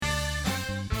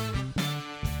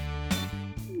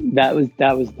that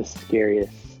was the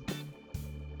scariest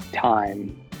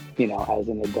time, as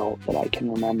an adult that I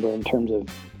can remember, in terms of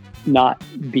not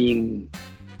being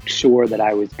sure that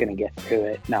I was going to get through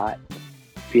it, not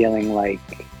feeling like,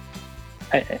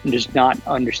 just not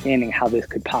understanding how this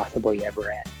could possibly ever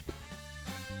end.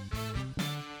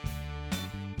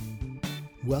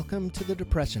 Welcome to the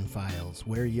Depression Files,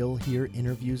 where you'll hear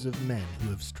interviews of men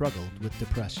who have struggled with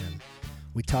depression.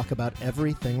 We talk about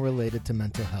everything related to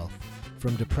mental health,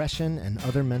 from depression and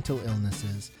other mental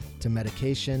illnesses, to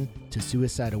medication, to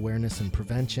suicide awareness and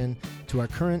prevention, to our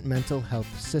current mental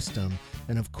health system,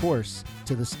 and of course,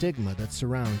 to the stigma that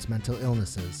surrounds mental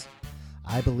illnesses.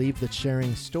 I believe that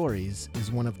sharing stories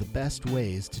is one of the best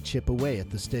ways to chip away at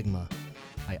the stigma.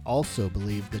 I also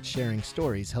believe that sharing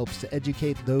stories helps to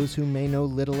educate those who may know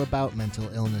little about mental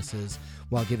illnesses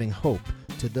while giving hope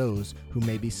to those who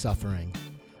may be suffering.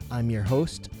 I'm your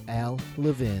host, Al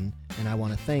Levin, and I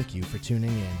want to thank you for tuning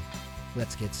in.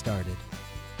 Let's get started.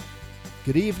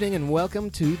 Good evening and welcome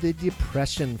to the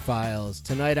Depression Files.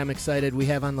 Tonight I'm excited we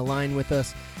have on the line with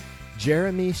us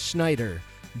Jeremy Schneider.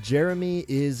 Jeremy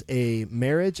is a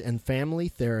marriage and family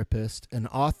therapist, an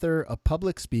author, a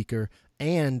public speaker,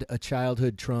 and a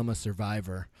childhood trauma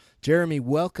survivor. Jeremy,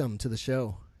 welcome to the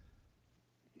show.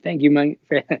 Thank you, Mike.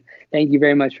 Thank you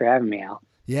very much for having me, Al.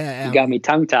 Yeah, you got me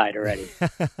tongue-tied already.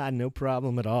 No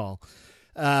problem at all.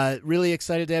 Really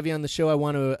excited to have you on the show. I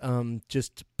want to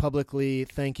just publicly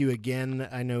thank you again.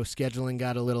 I know scheduling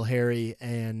got a little hairy,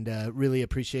 and really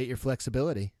appreciate your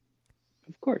flexibility.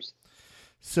 Of course.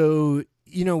 So,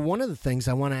 one of the things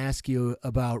I want to ask you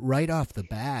about right off the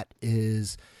bat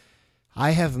is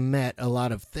I have met a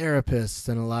lot of therapists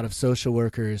and a lot of social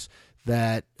workers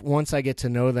that, once I get to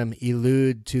know them,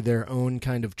 allude to their own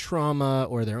kind of trauma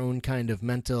or their own kind of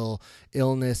mental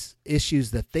illness issues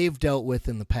that they've dealt with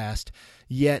in the past,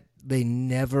 yet they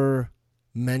never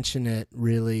mention it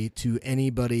really to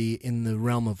anybody in the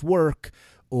realm of work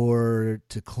or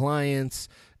to clients.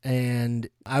 And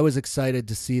I was excited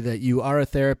to see that you are a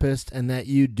therapist and that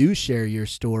you do share your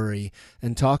story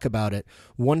and talk about it.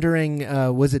 Wondering,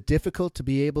 was it difficult to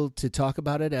be able to talk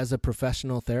about it as a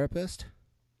professional therapist?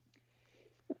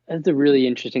 That's a really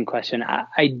interesting question.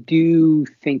 I do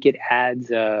think it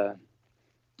adds a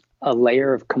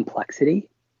layer of complexity,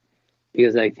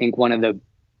 because I think one of the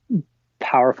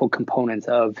powerful components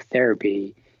of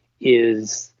therapy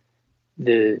is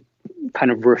the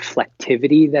kind of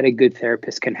reflectivity that a good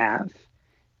therapist can have,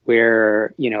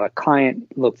 where, a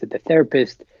client looks at the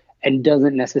therapist and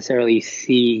doesn't necessarily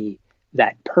see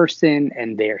that person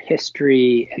and their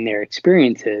history and their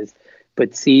experiences,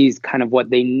 but sees kind of what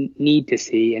they need to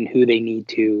see and who they need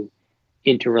to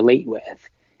interrelate with,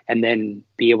 and then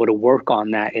be able to work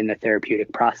on that in the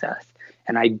therapeutic process.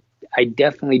 And I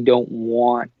definitely don't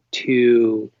want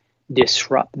to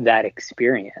disrupt that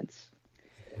experience.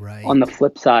 Right. On the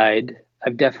flip side,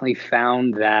 I've definitely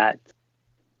found that,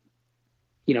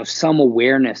 some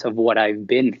awareness of what I've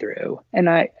been through. And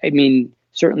I mean,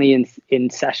 certainly in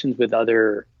sessions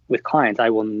with clients, I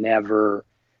will never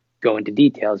go into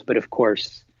details, but of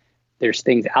course there's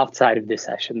things outside of this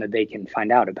session that they can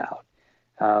find out about.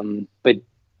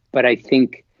 But I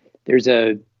think there's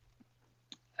a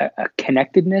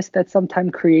connectedness that's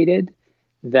sometimes created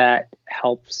that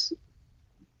helps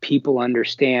people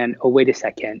understand, oh, wait a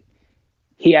second,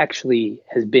 he actually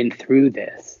has been through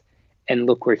this and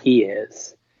look where he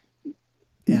is.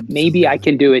 Absolutely. Maybe I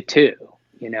can do it too,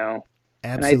 Absolutely.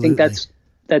 And I think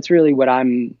that's really what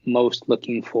I'm most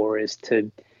looking for, is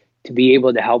to be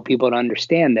able to help people to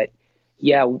understand that,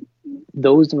 yeah,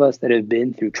 those of us that have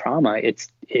been through trauma, it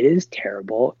is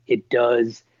terrible. It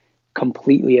does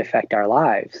completely affect our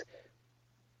lives,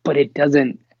 but it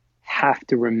doesn't have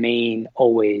to remain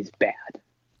always bad.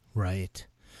 Right.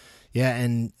 Yeah,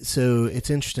 and so it's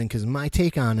interesting because my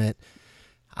take on it,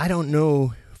 I don't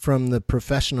know from the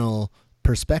professional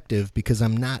perspective because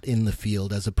I'm not in the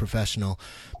field as a professional,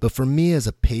 but for me as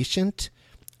a patient,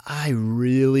 I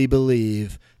really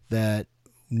believe that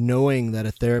knowing that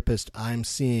a therapist I'm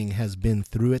seeing has been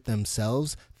through it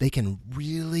themselves, they can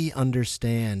really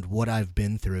understand what I've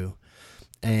been through.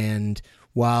 And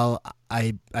while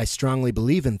I strongly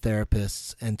believe in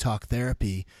therapists and talk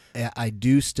therapy, I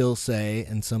do still say,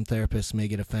 and some therapists may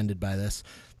get offended by this,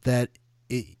 that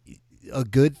a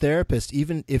good therapist,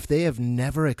 even if they have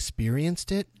never experienced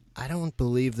it, I don't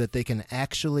believe that they can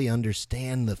actually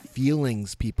understand the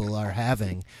feelings people are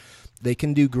having. They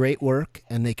can do great work,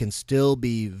 and they can still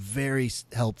be very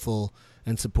helpful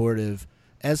and supportive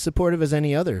as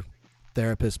any other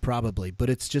therapist probably, but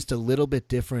it's just a little bit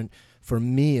different for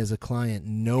me as a client,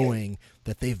 knowing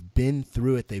that they've been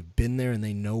through it, they've been there, and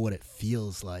they know what it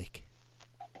feels like.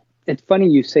 It's funny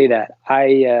you say that.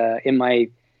 In my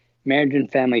marriage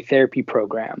and family therapy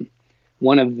program,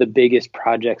 one of the biggest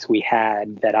projects we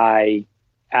had that I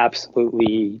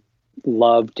absolutely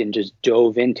loved and just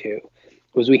dove into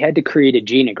was we had to create a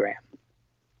genogram.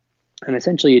 And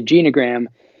essentially, a genogram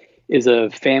is a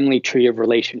family tree of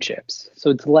relationships. So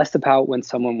it's less about when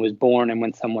someone was born and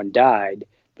when someone died,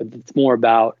 but it's more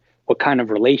about what kind of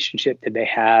relationship did they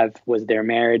have? Was their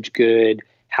marriage good?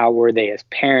 How were they as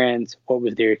parents? What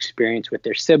was their experience with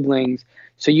their siblings?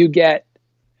 So you get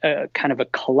a kind of a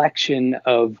collection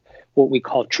of what we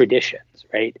call traditions,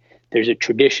 right? There's a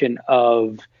tradition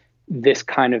of this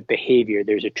kind of behavior.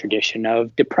 There's a tradition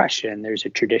of depression. There's a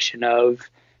tradition of,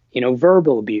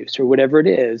 verbal abuse or whatever it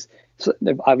is. So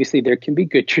obviously there can be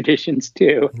good traditions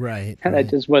too. Right. And that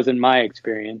just wasn't my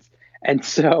experience. And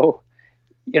so,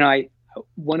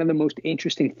 one of the most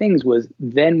interesting things was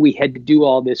then we had to do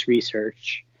all this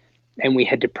research and we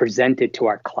had to present it to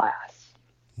our class.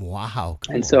 Wow.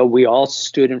 Cool. And so we all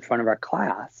stood in front of our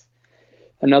class,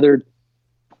 another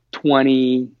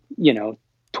 20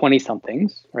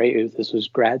 somethings, right? This was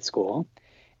grad school,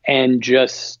 and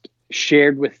just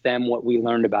shared with them what we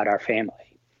learned about our family.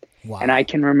 Wow. And I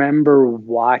can remember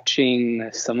watching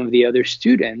some of the other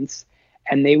students,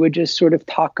 and they would just sort of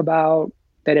talk about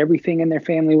that everything in their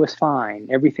family was fine.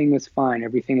 Everything was fine.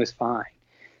 Everything was fine.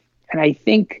 And I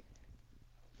think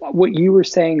what you were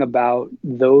saying about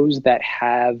those that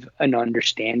have an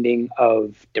understanding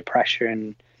of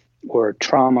depression or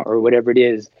trauma or whatever it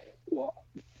is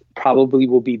probably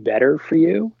will be better for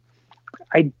you.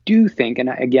 I do think, and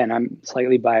again, I'm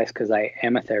slightly biased because I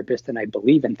am a therapist and I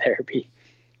believe in therapy,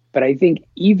 but I think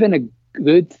even a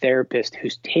good therapist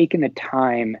who's taken the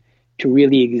time to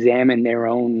really examine their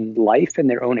own life and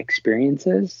their own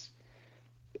experiences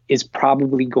is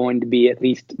probably going to be at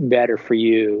least better for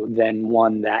you than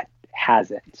one that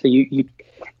hasn't. So you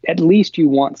at least you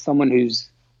want someone who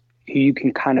you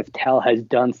can kind of tell has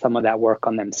done some of that work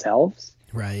on themselves.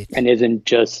 Right. And isn't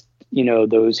just,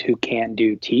 those who can't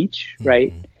teach,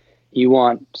 right? Mm-hmm. You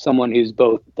want someone who's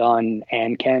both done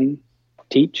and can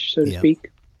teach, so to speak.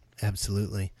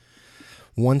 Absolutely.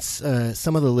 Once,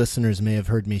 some of the listeners may have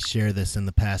heard me share this in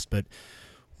the past, but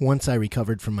once I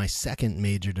recovered from my second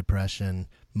major depression,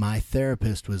 my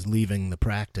therapist was leaving the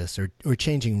practice or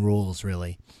changing roles,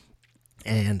 really.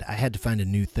 And I had to find a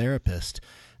new therapist.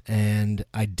 And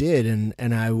I did,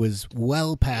 and I was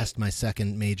well past my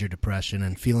second major depression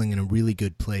and feeling in a really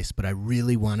good place, but I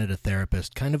really wanted a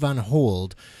therapist kind of on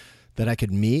hold that I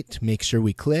could meet, make sure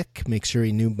we click, make sure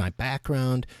he knew my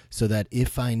background, so that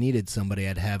if I needed somebody,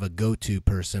 I'd have a go-to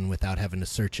person without having to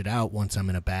search it out once I'm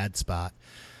in a bad spot.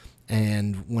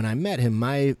 And when I met him,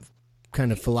 my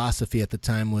kind of philosophy at the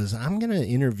time was, I'm going to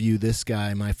interview this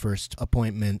guy, my first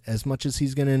appointment, as much as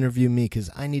he's going to interview me, because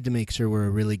I need to make sure we're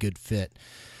a really good fit.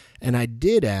 And I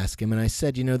did ask him, and I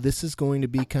said, this is going to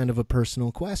be kind of a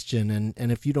personal question,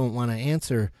 and if you don't want to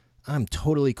answer, I'm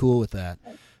totally cool with that.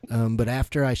 But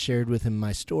after I shared with him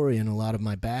my story and a lot of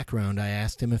my background, I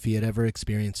asked him if he had ever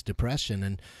experienced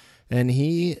depression, and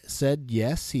he said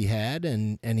yes, he had,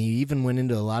 and he even went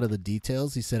into a lot of the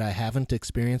details. He said, I haven't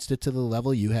experienced it to the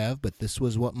level you have, but this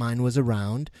was what mine was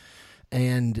around.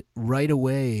 And right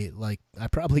away, I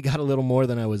probably got a little more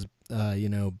than I was,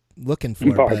 looking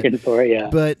for.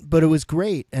 But it was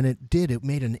great, and it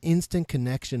made an instant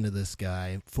connection to this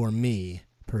guy for me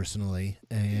personally,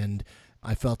 and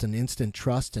I felt an instant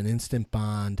trust, an instant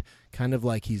bond, kind of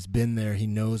like he's been there. He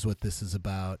knows what this is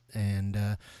about,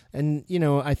 and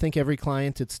I think every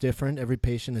client it's different, every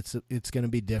patient it's going to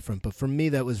be different. But for me,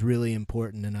 that was really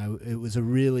important, and it was a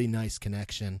really nice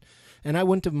connection. And I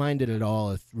wouldn't have minded at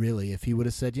all if he would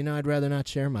have said, I'd rather not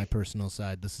share my personal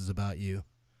side. This is about you.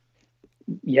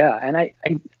 Yeah. And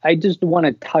I just want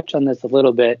to touch on this a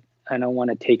little bit. I don't want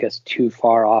to take us too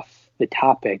far off the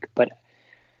topic, but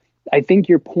I think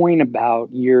your point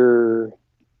about your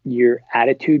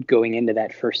attitude going into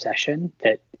that first session,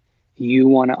 that you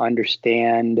want to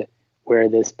understand where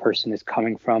this person is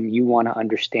coming from. You want to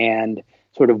understand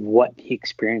sort of what the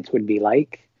experience would be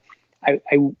like.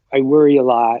 I worry a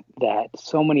lot that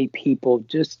so many people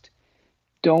just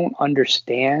don't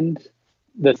understand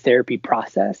the therapy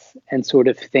process and sort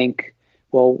of think,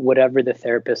 well, whatever the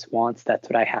therapist wants, that's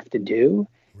what I have to do.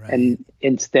 Right. And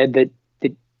instead that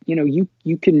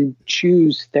you can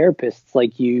choose therapists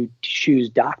like you choose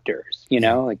doctors,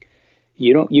 like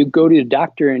you go to a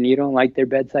doctor and you don't like their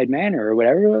bedside manner or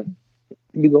whatever,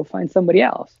 you go find somebody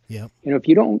else. Yeah. If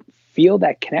you don't feel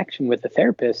that connection with the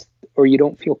therapist, or you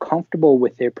don't feel comfortable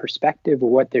with their perspective or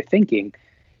what they're thinking,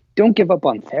 don't give up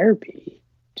on therapy.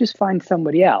 Just find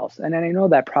somebody else. And I know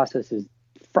that process is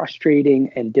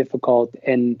frustrating and difficult.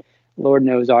 And Lord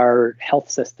knows our health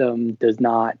system does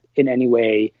not in any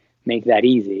way make that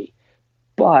easy.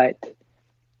 But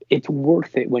it's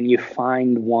worth it when you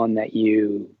find one that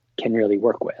you can really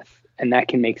work with. And that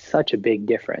can make such a big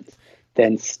difference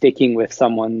than sticking with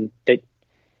someone that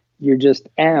you're just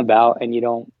about and you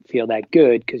don't feel that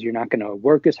good, because you're not going to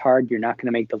work as hard. You're not going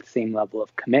to make the same level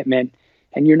of commitment,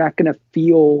 and you're not going to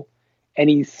feel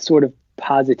any sort of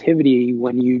positivity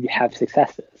when you have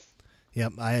successes.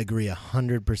 Yep, I agree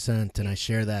 100%. And I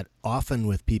share that often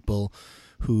with people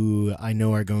who I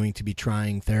know are going to be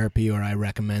trying therapy, or I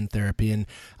recommend therapy. And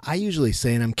I usually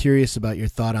say, and I'm curious about your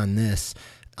thought on this,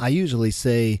 I usually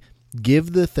say,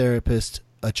 give the therapist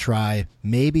a try,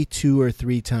 maybe 2 or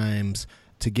 3 times,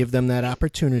 to give them that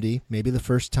opportunity. Maybe the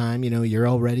first time, you're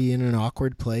already in an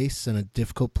awkward place and a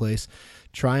difficult place.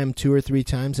 Try them 2 or 3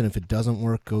 times, and if it doesn't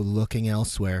work, go looking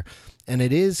elsewhere. And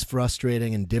it is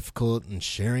frustrating and difficult, and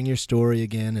sharing your story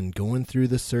again and going through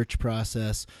the search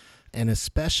process. And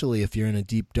especially if you're in a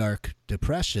deep, dark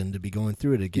depression, to be going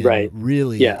through it again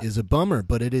really is a bummer.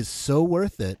 But it is so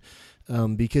worth it,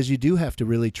 because you do have to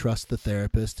really trust the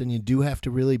therapist, and you do have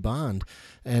to really bond.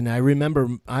 And I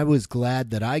remember I was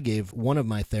glad that I gave one of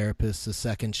my therapists a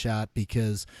second shot,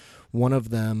 because one of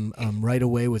them right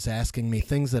away was asking me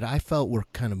things that I felt were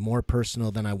kind of more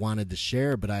personal than I wanted to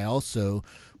share, but I also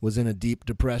was in a deep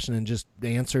depression and just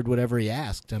answered whatever he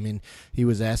asked. I mean, he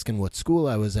was asking what school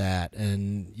I was at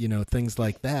and, things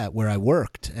like that, where I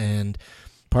worked. And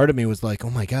part of me was like, oh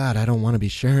my God, I don't want to be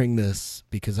sharing this,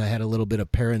 because I had a little bit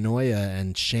of paranoia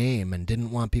and shame and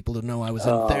didn't want people to know I was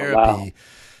in therapy. Wow.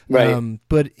 Right.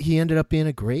 But he ended up being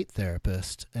a great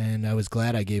therapist, and I was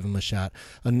glad I gave him a shot.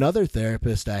 Another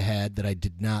therapist I had that I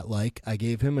did not like, I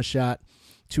gave him a shot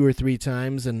 2 or 3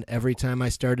 times, and every time I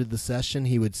started the session,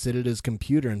 he would sit at his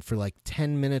computer, and for like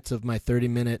 10 minutes of my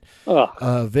 30-minute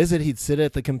visit, he'd sit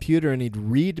at the computer and he'd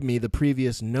read me the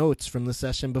previous notes from the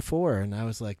session before, and I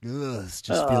was like, ugh, this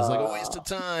just feels like a waste of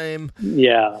time.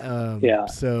 Yeah.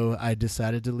 So I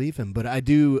decided to leave him, but I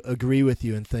do agree with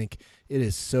you and think it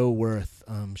is so worth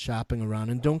shopping around,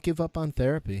 and don't give up on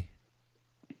therapy.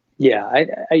 Yeah,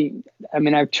 I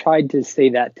mean, I've tried to say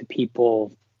that to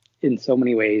people in so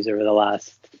many ways over the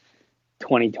last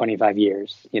 20, 25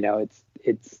 years.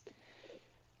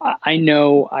 I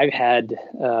know I've had,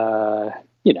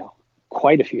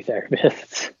 quite a few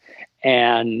therapists,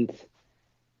 and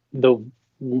the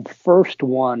first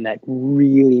one that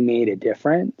really made a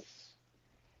difference,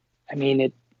 I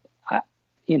mean,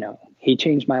 he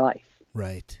changed my life.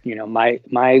 Right.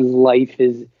 My life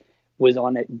went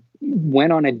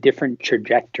on a different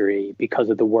trajectory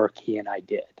because of the work he and I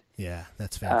did. Yeah,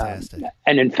 that's fantastic.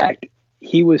 And in fact,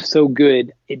 he was so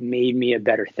good, it made me a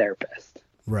better therapist.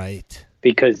 Right.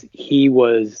 Because he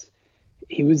was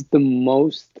the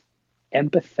most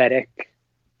empathetic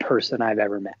person I've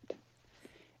ever met.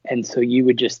 And so you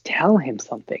would just tell him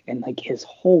something, and like his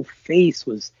whole face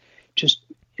was just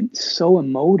so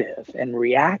emotive and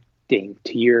reacting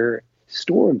to your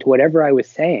story, to whatever I was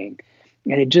saying.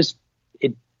 And it just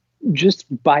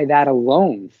by that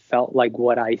alone felt like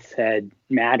what I said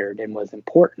mattered and was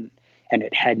important, and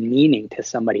it had meaning to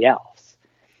somebody else.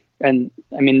 And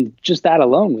I mean, just that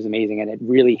alone was amazing. And it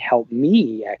really helped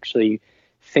me actually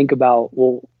think about,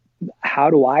 well, how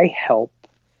do I help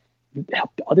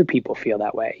other people feel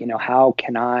that way? How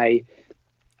can I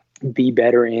be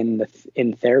better in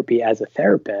therapy as a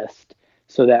therapist,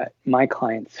 so that my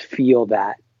clients feel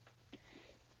that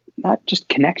not just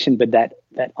connection, but that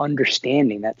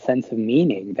understanding, that sense of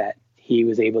meaning that he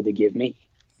was able to give me.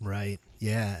 Right.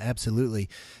 Yeah, absolutely.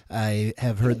 I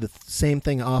have heard the same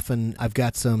thing often. I've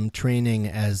got some training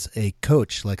as a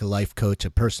coach, like a life coach,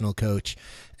 a personal coach,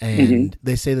 and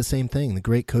they say the same thing. The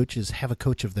great coaches have a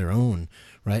coach of their own,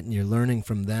 right? And you're learning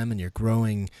from them, and you're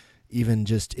growing even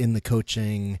just in the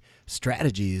coaching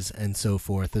strategies and so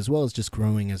forth, as well as just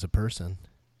growing as a person.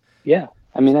 Yeah.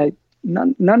 I mean,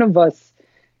 none of us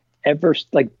ever,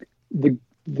 like the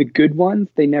good ones,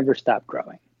 they never stop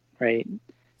growing, right?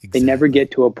 Exactly. They never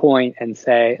get to a point and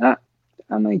say,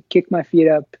 I'm going to kick my feet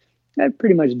up. I've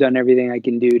pretty much done everything I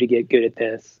can do to get good at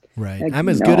this. Right. Like, I'm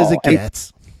as good as it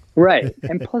gets. Right.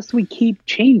 And plus we keep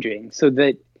changing, so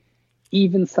that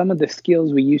even some of the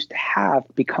skills we used to have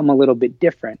become a little bit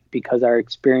different because our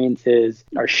experiences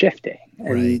are shifting.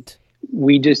 And right.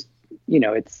 We just,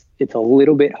 it's a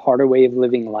little bit harder way of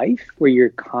living life, where you're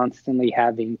constantly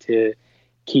having to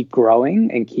keep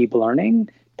growing and keep learning.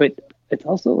 But it's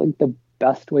also like the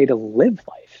best way to live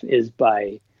life is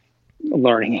by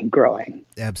learning and growing.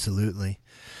 Absolutely.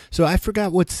 So I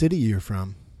forgot what city you're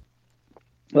from.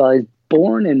 Well, I was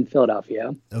born in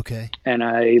Philadelphia, Okay. and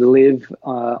I live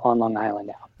on Long Island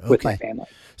now with my Okay. family.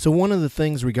 So one of the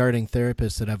things regarding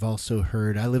therapists that I've also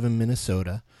heard, I live in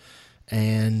Minnesota,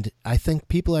 and I think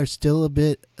people are still a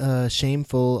bit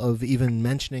shameful of even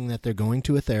mentioning that they're going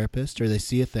to a therapist or they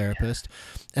see a therapist.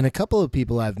 And a couple of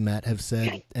people I've met have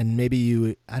said, and maybe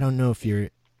you, I don't know if you're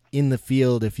in the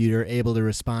field, if you're able to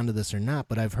respond to this or not,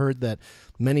 but I've heard that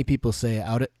many people say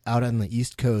out on the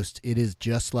East Coast, it is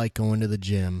just like going to the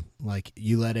gym. Like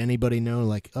you let anybody know,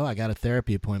 like, oh, I got a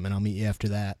therapy appointment, I'll meet you after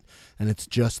that. And it's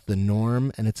just the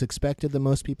norm, and it's expected that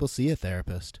most people see a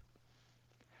therapist.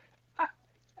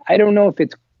 I don't know if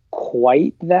it's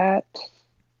quite that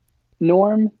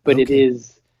norm, but it Okay.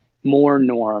 is more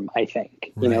norm, I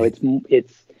think. Right.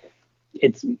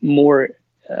 It's more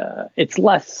it's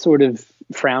less sort of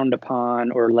frowned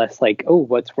upon or less like, oh,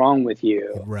 what's wrong with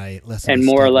you? Right. Less of a And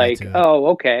more stigma like, to it. oh,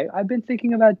 okay, I've been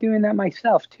thinking about doing that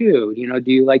myself too.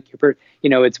 Do you like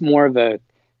it's more of a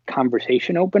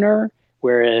conversation opener.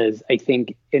 Whereas I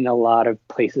think in a lot of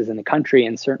places in the country,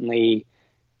 and certainly,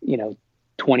 you know,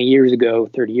 20 years ago,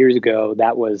 30 years ago,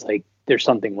 that was like, there's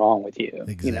something wrong with you.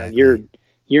 Exactly.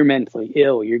 You're mentally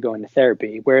ill. You're going to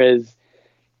therapy. Whereas,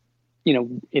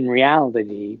 in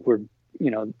reality, you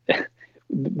know,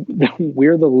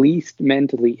 we're the least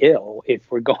mentally ill if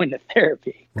we're going to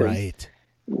therapy because Right.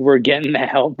 we're getting the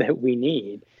help that we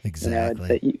need.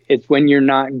 Exactly. It's when you're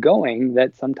not going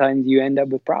that sometimes you end up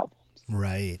with problems.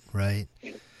 Right. Right.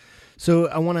 So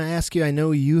I want to ask you, I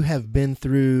know you have been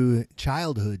through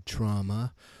childhood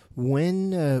trauma. When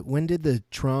did the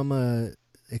trauma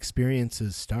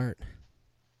experiences start?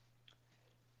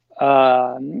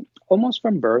 Almost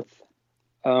from birth.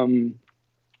 Um,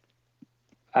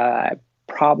 I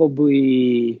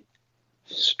probably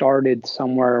started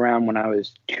somewhere around when I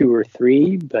was 2 or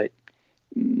 3, but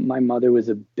my mother was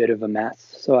a bit of a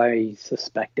mess, so I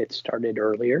suspect it started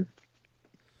earlier.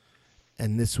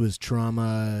 And this was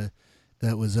trauma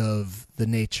that was of the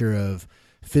nature of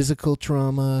physical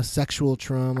trauma, sexual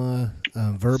trauma,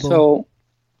 verbal. So,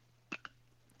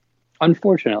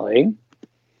 unfortunately,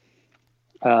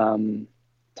 um,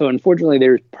 unfortunately,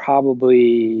 there's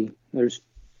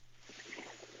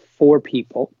 4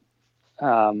 people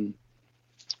um,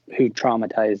 who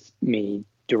traumatized me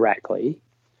directly,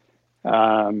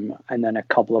 and then a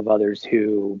couple of others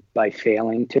who, by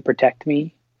failing to protect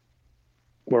me,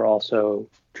 were also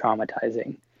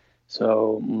traumatizing.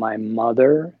 So my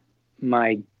mother,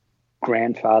 my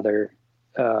grandfather,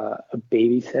 a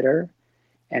babysitter,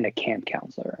 and a camp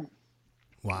counselor,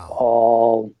 Wow.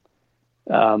 all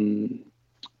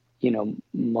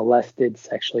molested,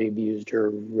 sexually abused, or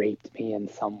raped me in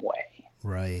some way.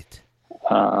 Right.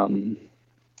 Um,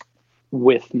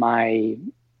 with my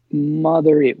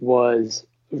mother,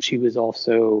 she was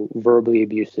also verbally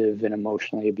abusive and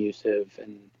emotionally abusive,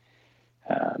 and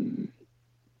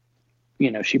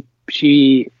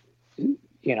she,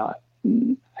 I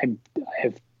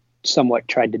have somewhat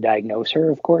tried to diagnose her,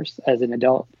 of course, as an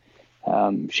adult.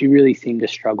 She really seemed to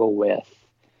struggle with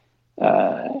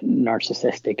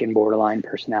narcissistic and borderline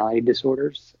personality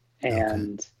disorders. Okay.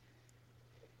 And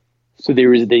so there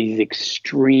was these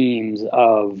extremes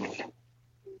of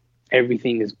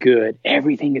everything is good,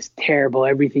 everything is terrible,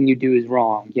 everything you do is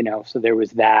wrong, so there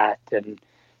was that. And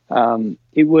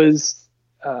it was,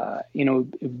 it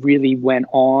really went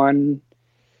on,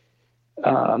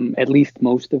 at least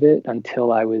most of it,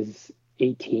 until I was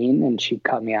 18 and she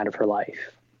cut me out of her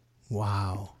life.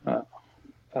 Wow.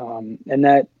 And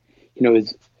that,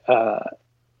 is,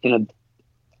 you know,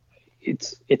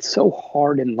 it's so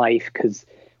hard in life because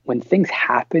when things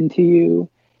happen to you,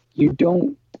 you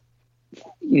don't,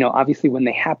 obviously when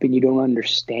they happen, you don't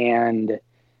understand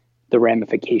the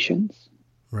ramifications.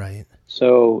 Right.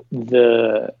 So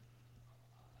the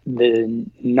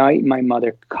night my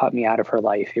mother cut me out of her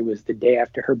life, it was the day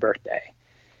after her birthday.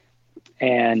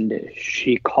 And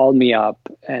she called me up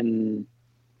and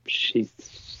she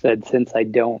said, since I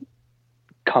don't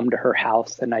come to her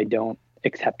house and I don't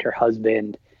accept her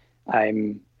husband,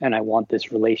 and I want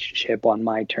this relationship on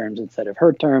my terms instead of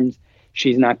her terms,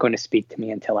 she's not going to speak to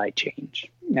me until I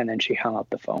change. And then she hung up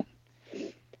the phone.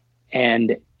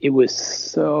 And it was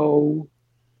so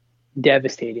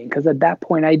devastating because at that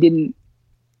point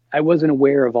I wasn't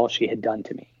aware of all she had done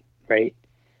to me, right?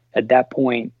 At that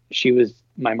point, she was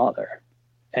my mother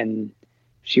and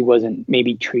she wasn't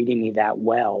maybe treating me that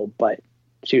well, but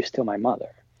she was still my mother.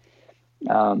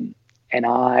 And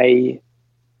I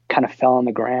kind of fell on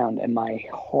the ground and my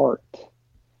heart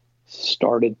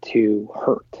started to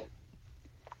hurt.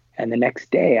 And the next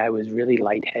day I was really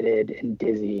lightheaded and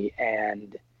dizzy,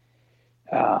 and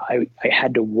I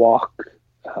had to walk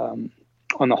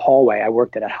on the hallway. I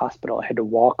worked at a hospital. I had to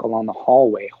walk along the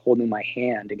hallway holding my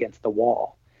hand against the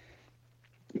wall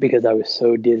because I was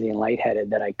so dizzy and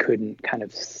lightheaded that I couldn't kind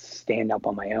of stand up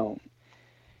on my own.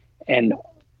 And,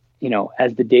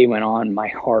 as the day went on, my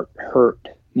heart hurt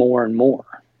more and more.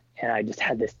 And I just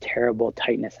had this terrible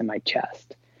tightness in my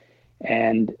chest.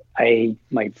 And I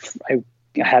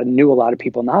knew a lot of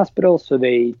people in the hospital, so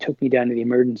they took me down to the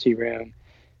emergency room.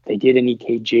 They did an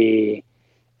EKG,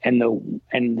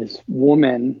 and this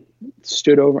woman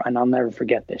stood over, and I'll never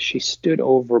forget this. She stood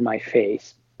over my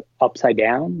face, upside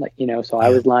down, so I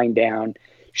was lying down.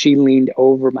 She leaned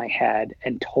over my head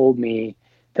and told me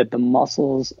that the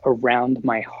muscles around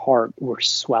my heart were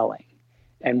swelling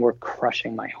and were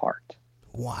crushing my heart.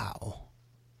 Wow.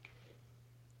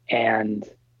 And,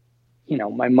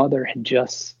 my mother had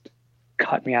just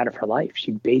cut me out of her life.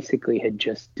 She basically had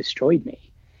just destroyed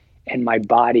me. And my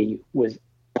body was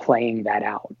playing that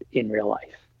out in real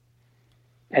life.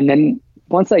 And then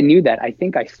once I knew that, I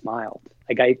think I smiled.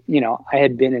 I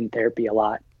had been in therapy a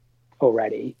lot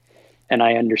already, and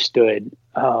I understood,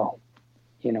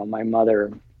 my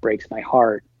mother breaks my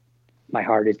heart. My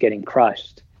heart is getting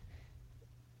crushed.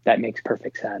 That makes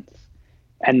perfect sense.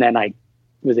 And then I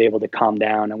was able to calm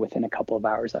down, and within a couple of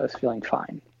hours, I was feeling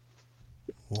fine.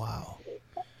 Wow.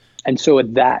 And so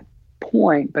at that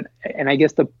point, and I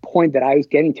guess the point that I was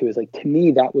getting to is to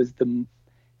me, that was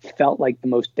felt like the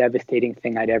most devastating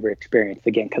thing I'd ever experienced,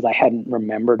 again, because I hadn't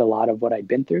remembered a lot of what I'd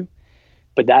been through,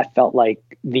 but that felt like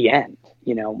the end.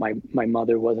 My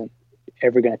mother wasn't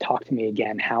ever going to talk to me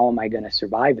again. How am I going to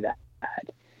survive that?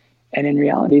 And in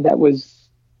reality, that was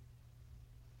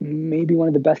maybe one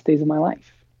of the best days of my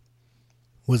life.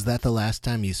 Was that the last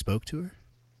time you spoke to her?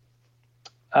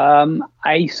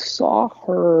 I saw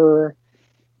her.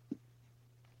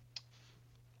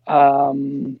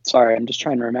 Sorry, I'm just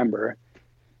trying to remember.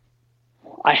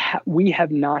 We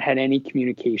have not had any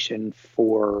communication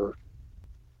for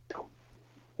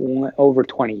over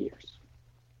 20 years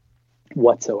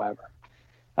whatsoever.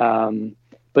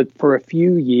 But for a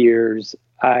few years,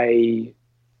 I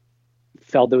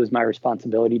felt it was my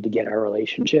responsibility to get our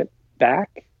relationship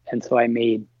back. And so I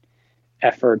made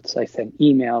efforts. I sent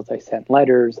emails, I sent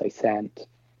letters, I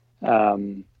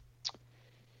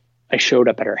showed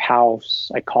up at her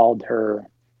house, I called her,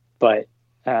 but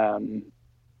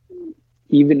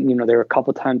even, there were a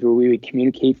couple of times where we would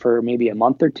communicate for maybe a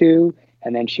month or two,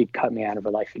 and then she'd cut me out of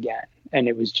her life again. And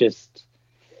it was just,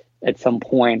 at some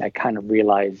point, I kind of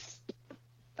realized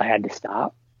I had to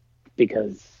stop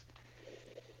because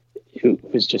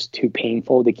it was just too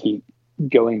painful to keep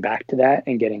going back to that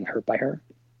and getting hurt by her.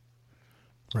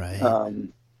 Right.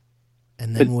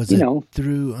 And then was it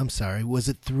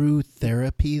through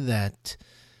therapy that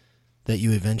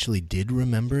you eventually did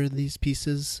remember these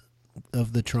pieces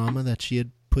of the trauma that she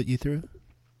had put you through?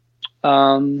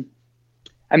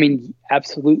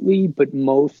 Absolutely. But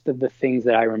most of the things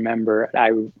that I remember,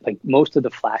 most of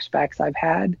the flashbacks I've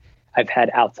had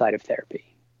outside of therapy.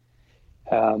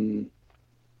 I'll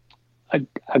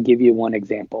give you one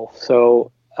example.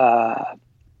 So,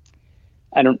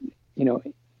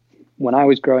 when I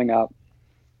was growing up,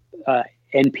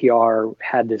 NPR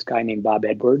had this guy named Bob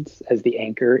Edwards as the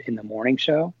anchor in the morning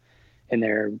show, in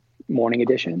their morning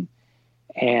edition.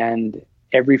 And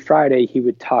every Friday he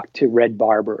would talk to Red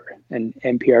Barber, and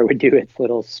NPR would do its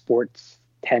little sports,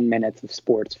 10 minutes of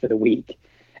sports for the week.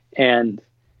 And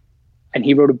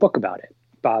he wrote a book about it.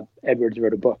 Bob Edwards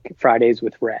wrote a book, Fridays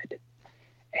with Red.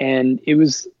 And it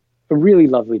was a really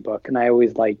lovely book. And I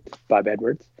always liked Bob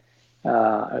Edwards.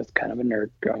 I was kind of a nerd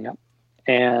growing up.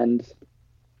 And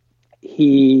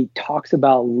he talks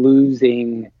about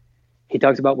when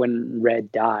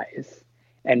Red dies,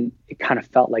 and it kind of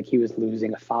felt like he was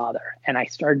losing a father. And I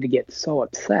started to get so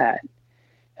upset,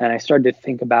 and I started to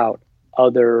think about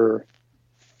other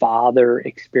father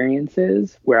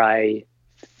experiences where I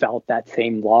felt that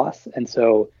same loss. And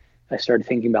so I started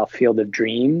thinking about Field of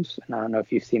Dreams. And I don't know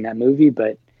if you've seen that movie,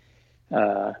 but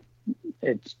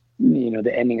it's,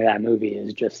 the ending of that movie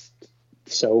is just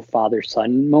so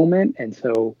father-son moment and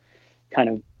so kind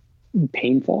of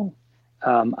painful.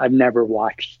 I've never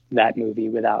watched that movie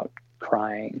without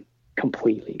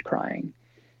completely crying.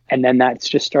 And then that's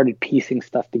just started piecing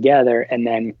stuff together. And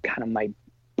then kind of my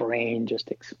brain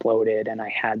just exploded. And I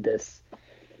had this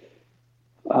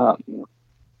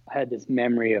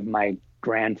memory of my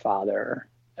grandfather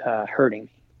hurting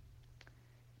me.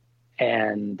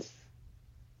 And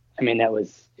to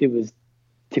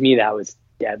me, that was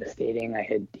devastating.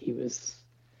 I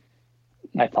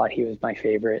thought he was my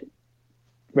favorite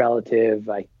relative.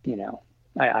 I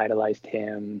idolized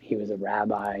him. He was a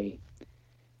rabbi.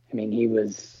 He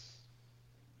was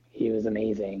He was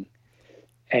amazing.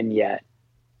 And yet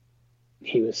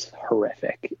he was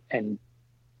horrific and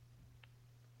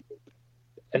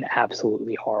an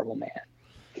absolutely horrible man.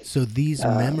 So these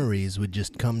memories would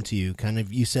just come to you kind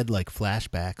of, you said like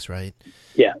flashbacks, right?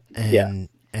 Yeah. And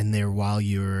they're while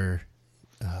you're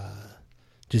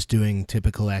just doing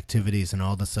typical activities, and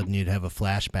all of a sudden you'd have a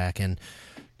flashback. And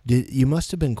you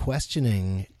must have been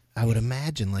questioning, I would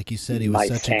imagine, like you said, he was my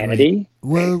such sanity. a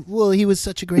great, well, he was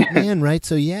such a great man, right?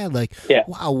 So yeah, like, Yeah.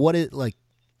 wow,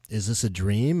 is this a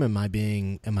dream? Am I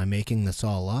making this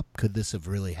all up? Could this have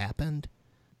really happened?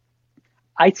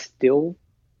 I still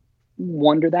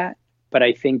wonder that, but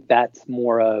I think that's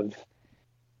more of,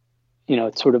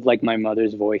 it's sort of like my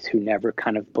mother's voice, who never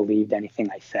kind of believed anything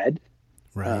I said.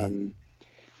 Right.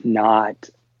 Not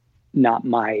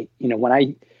my,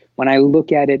 when I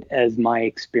look at it as my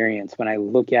experience, when I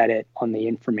look at it on the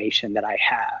information that I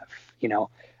have,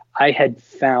 I had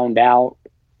found out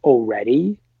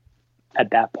already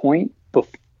at that point,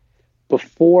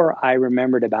 before I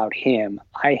remembered about him,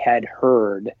 I had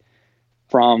heard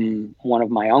from one of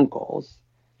my uncles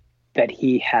that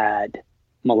he had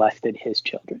molested his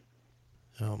children.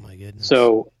 Oh my goodness.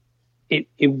 So it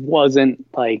wasn't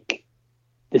like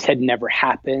this had never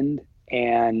happened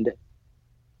and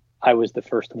I was the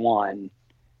first one.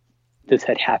 This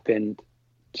had happened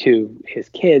to his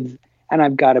kids, and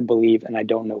I've got to believe, and I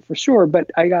don't know for sure,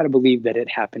 but I got to believe that it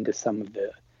happened to some of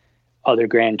the other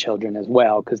grandchildren as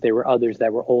well, because there were others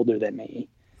that were older than me.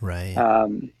 Right.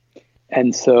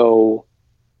 And so,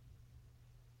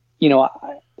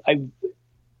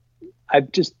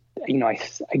 I've just, I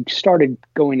started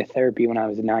going to therapy when I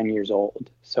was 9 years old.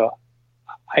 So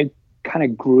I kind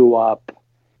of grew up,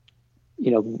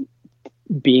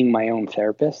 being my own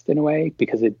therapist in a way,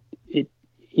 because it,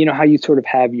 how you sort of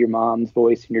have your mom's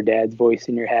voice and your dad's voice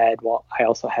in your head. Well, I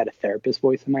also had a therapist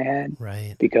voice in my head,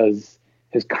 right? Because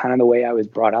it was kind of the way I was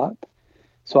brought up.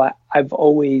 So I've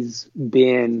always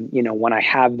been, when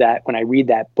I read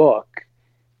that book,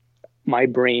 my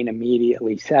brain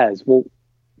immediately says, well,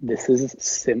 this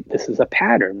is a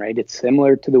pattern, right? It's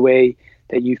similar to the way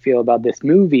that you feel about this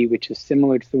movie, which is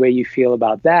similar to the way you feel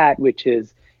about that, which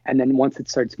is, and then once it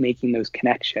starts making those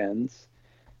connections,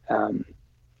 and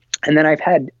then I've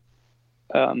had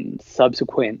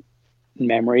subsequent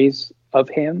memories of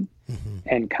him, mm-hmm.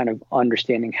 and kind of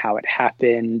understanding how it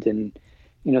happened. And,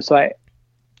 so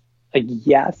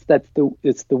yes,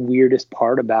 it's the weirdest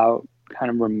part about kind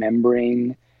of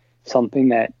remembering something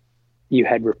that you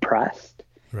had repressed.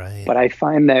 Right. But I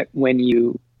find that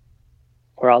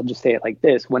or I'll just say it like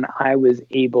this, when I was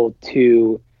able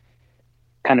to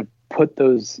kind of put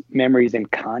those memories in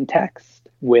context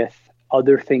with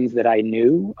other things that I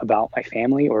knew about my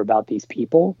family or about these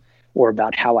people or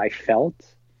about how I felt,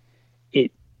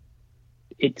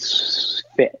 it's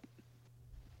fit.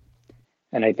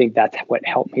 And I think that's what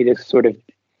helped me to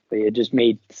it just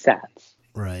made sense.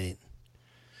 Right.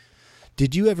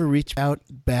 Did you ever reach out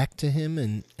back to him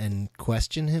and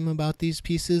question him about these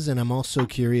pieces? And I'm also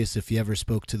curious if you ever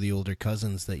spoke to the older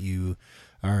cousins that you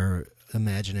are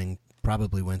imagining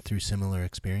probably went through similar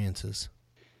experiences.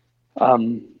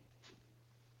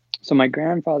 So my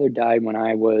grandfather died when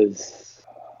I was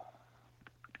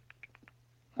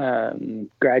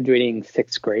graduating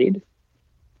 6th grade,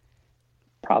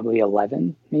 probably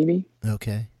 11, maybe.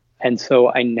 Okay. And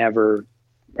so I never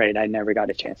got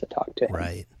a chance to talk to him.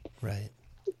 Right.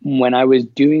 When I was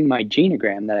doing my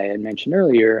genogram that I had mentioned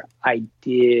earlier, I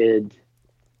did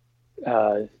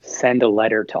send a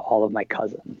letter to all of my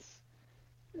cousins,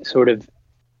 sort of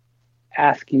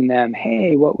asking them,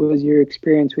 hey, what was your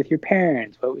experience with your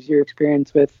parents? What was your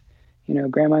experience with,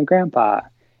 grandma and grandpa?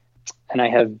 And I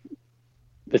have,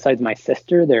 besides my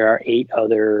sister, there are 8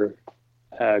 other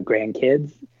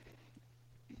grandkids,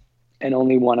 and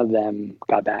only one of them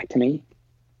got back to me.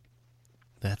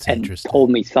 That's and interesting. Told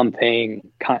me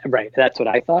something, right? That's what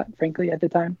I thought, frankly, at the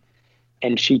time.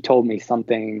 And she told me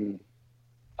something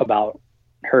about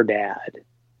her dad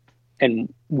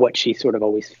and what she sort of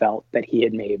always felt, that he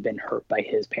may have been hurt by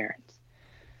his parents.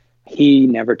 He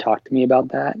never talked to me about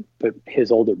that, but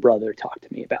his older brother talked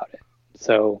to me about it.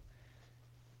 So,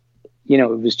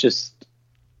 it was just,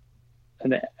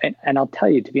 and I'll tell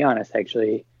you, to be honest,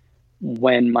 actually,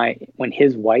 when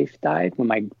his wife died, when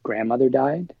my grandmother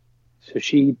died, so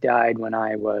she died when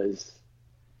I was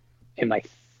in my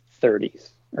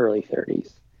 30s, early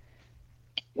 30s.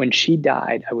 When she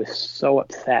died, I was so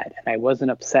upset, and I wasn't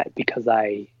upset because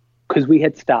we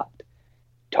had stopped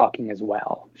talking as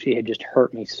well. She had just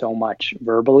hurt me so much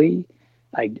verbally.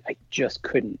 I just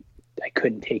couldn't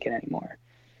take it anymore.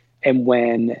 And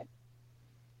when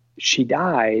she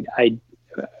died,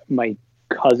 my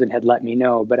cousin had let me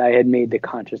know, but I had made the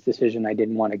conscious decision I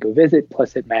didn't want to go visit.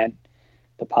 Plus, it meant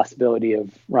the possibility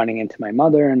of running into my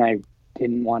mother, and I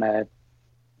didn't want to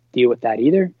deal with that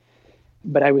either.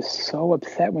 But I was so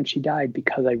upset when she died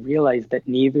because I realized that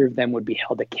neither of them would be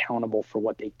held accountable for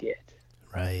what they did.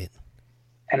 Right.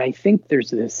 And I think there's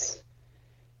this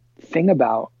thing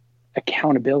about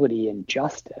accountability and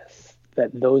justice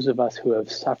that those of us who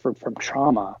have suffered from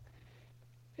trauma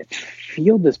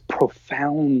feel this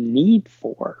profound need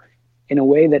for, in a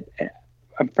way that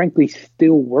I'm frankly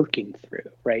still working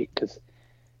through, right? Because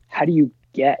how do you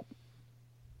get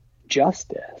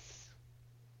justice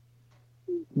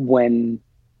when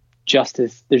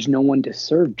there's no one to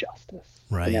serve justice,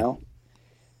 right? You know?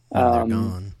 When they're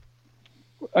gone.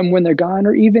 And when they're gone,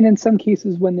 or even in some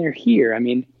cases when they're here. I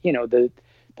mean, you know, the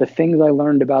things I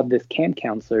learned about this camp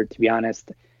counselor, to be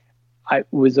honest, I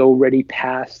was already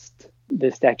past the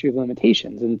statute of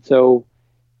limitations. And so,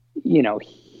 you know,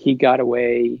 he got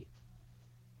away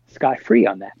scot-free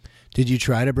on that. Did you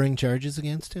try to bring charges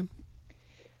against him?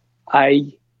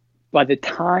 By the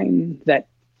time that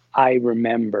I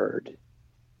remembered,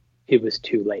 it was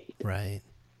too late. Right.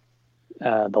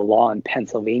 The law in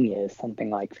Pennsylvania is something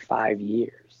like 5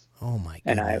 years. Oh my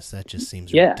goodness, that just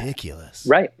seems ridiculous.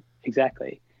 Right,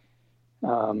 exactly.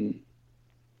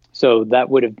 So that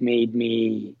would have made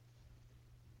me,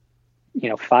 you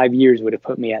know, 5 years would have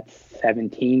put me at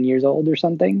 17 years old or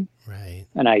something. Right.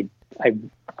 And I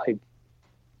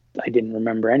didn't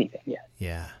remember anything yet.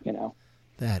 Yeah. You know,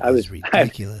 that is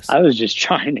ridiculous. I was just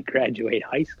trying to graduate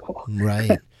high school.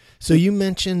 Right. So you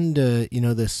mentioned, you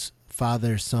know, this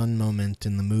father-son moment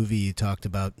in the movie you talked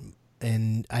about,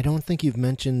 and I don't think you've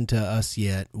mentioned to us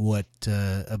yet what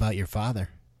about your father.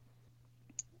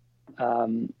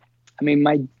 I mean,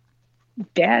 my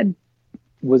dad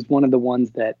was one of the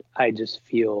ones that I just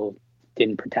feel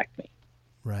didn't protect me.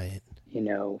 Right. You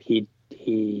know,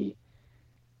 he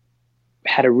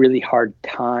had a really hard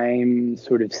time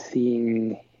sort of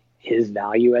seeing his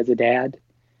value as a dad.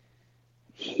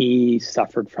 He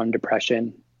suffered from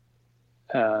depression.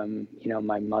 You know,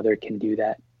 my mother can do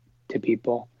that to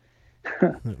people.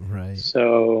 Right.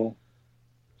 So,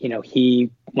 you know,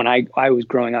 when I was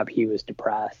growing up, he was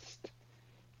depressed,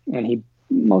 and he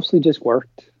mostly just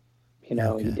worked. You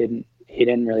know, okay. he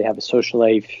didn't really have a social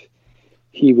life.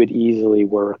 He would easily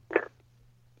work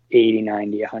 80,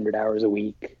 90, 100 hours a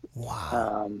week.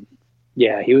 Wow.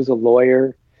 Yeah, he was a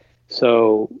lawyer.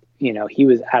 So, you know, he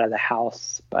was out of the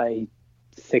house by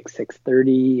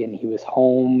 6:30, and he was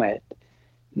home at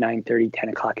 9:30, 10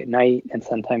 o'clock at night. And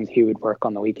sometimes he would work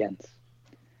on the weekends.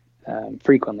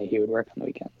 Frequently he would work on the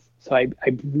weekends. So I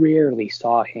rarely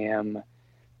saw him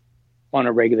on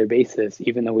a regular basis,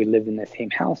 even though we lived in the same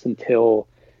house, until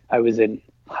I was in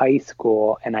high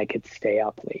school and I could stay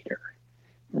up later,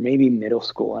 or maybe middle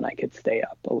school and I could stay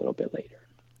up a little bit later.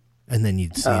 And then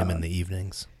you'd see him in the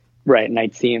evenings. Right. And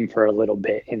I'd see him for a little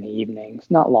bit in the evenings,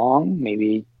 not long,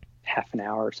 maybe half an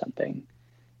hour or something.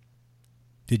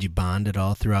 Did you bond at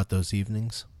all throughout those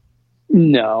evenings?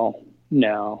 No.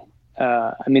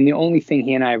 I mean, the only thing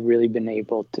he and I have really been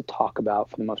able to talk about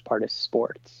for the most part is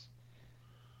sports.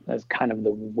 That's kind of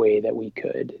the way that we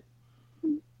could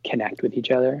connect with each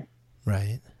other.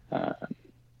 Right.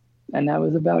 And that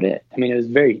was about it. I mean, it's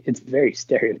very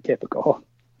stereotypical.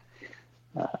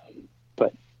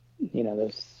 But, you know,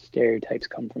 those stereotypes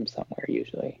come from somewhere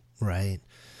usually. Right.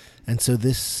 And so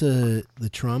this, the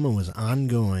trauma was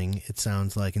ongoing, it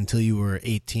sounds like, until you were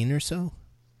 18 or so?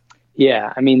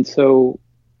 Yeah. I mean, so,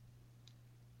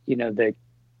 you know, the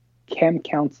camp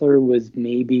counselor was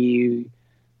maybe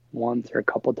once or a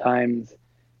couple times.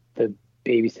 The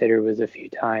babysitter was a few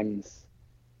times.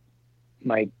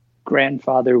 My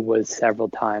grandfather was several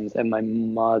times, and my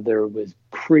mother was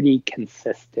pretty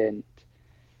consistent,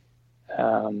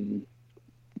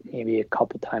 maybe a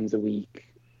couple times a week,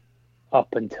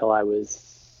 up until I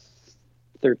was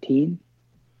 13,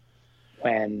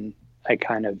 when I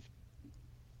kind of,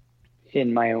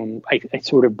 in my own, I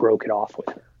sort of broke it off with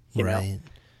her. You right.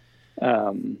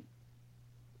 know?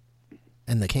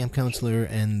 And the camp counselor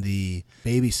and the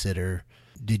babysitter,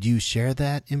 did you share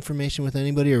that information with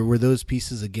anybody, or were those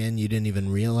pieces, again, you didn't even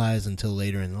realize until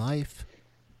later in life?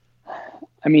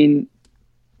 I mean,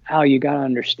 Al, you got to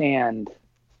understand,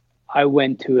 I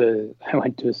went to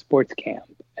a sports camp,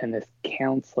 and this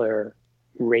counselor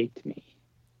raped me.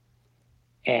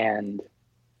 And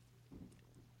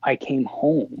I came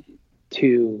home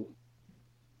to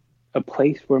a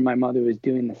place where my mother was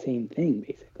doing the same thing,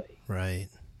 basically. Right.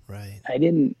 I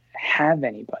didn't have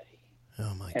anybody.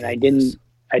 Oh my and goodness.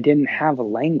 I didn't have a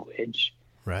language.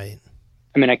 Right.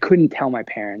 I mean, I couldn't tell my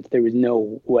parents. There was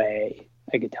no way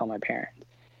I could tell my parents.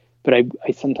 but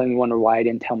I sometimes wonder why I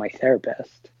didn't tell my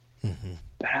therapist. Mm-hmm.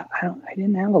 But I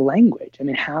didn't have a language. I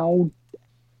mean,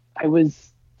 I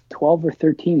was 12 or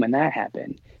 13 when that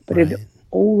happened, but it had Right.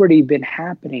 already been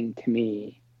happening to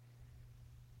me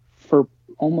for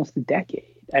almost a decade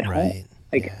at home. Right.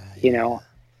 Like, Yeah. you Yeah. know,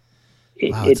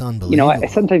 Wow, it's I unbelievable.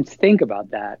 sometimes think about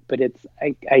that, but it's,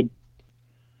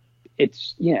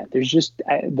 yeah, there's just,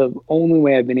 the only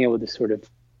way I've been able to sort of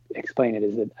explain it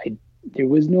is that there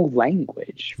was no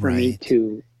language for me Right.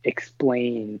 to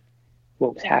explain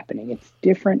what was happening. It's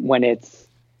different when it's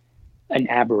an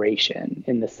aberration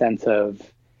in the sense of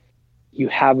you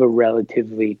have a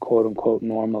relatively quote unquote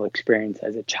normal experience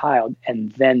as a child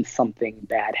and then something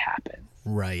bad happens.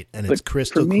 Right. And But it's for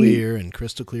crystal me, clear and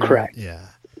crystal clear. correct, Yeah.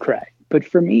 correct. But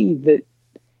for me, that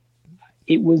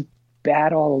it was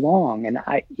bad all along. And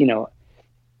I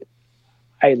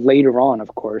later on,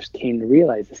 of course, came to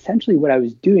realize essentially what I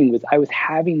was doing was I was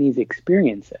having these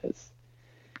experiences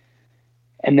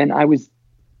and then I was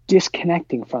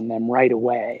disconnecting from them right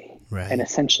away and Right.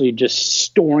 essentially just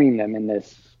storing them in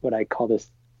this, what I call this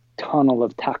tunnel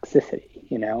of toxicity.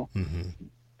 Mm-hmm.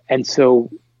 And so,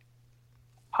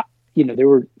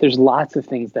 there's lots of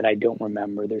things that I don't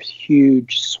remember. There's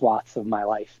huge swaths of my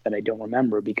life that I don't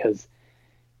remember because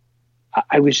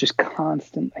I was just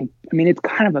constantly, I mean, it's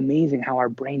kind of amazing how our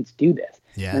brains do this.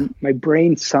 Yeah. And my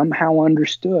brain somehow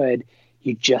understood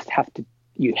you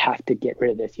have to get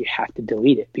rid of this. You have to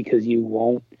delete it because you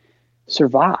won't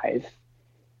survive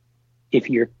if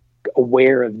you're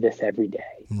aware of this every day.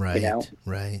 Right.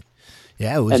 Right.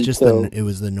 Yeah, it was And just so, it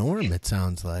was the norm, it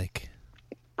sounds like.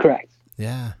 correct,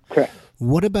 Yeah. correct.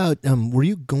 What about were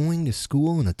you going to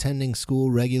school and attending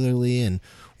school regularly, and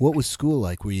what was school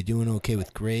like? Were you doing okay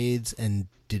with grades, and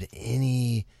did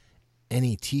any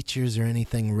teachers or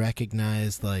anything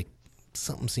recognize like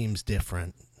something seems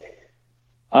different?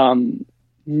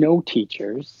 No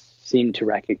teachers seem to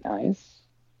recognize,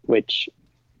 which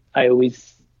I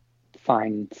always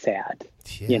find sad.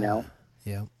 You Yeah. know,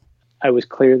 Yeah. I was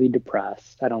clearly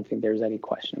depressed. I don't think there's any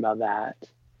question about that.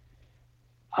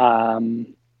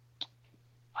 Um,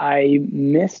 I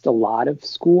missed a lot of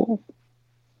school.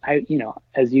 As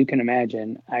you can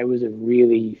imagine, I was a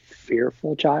really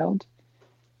fearful child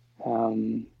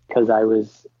because I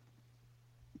was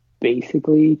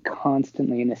basically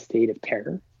constantly in a state of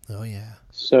terror. Oh yeah.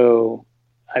 So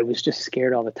I was just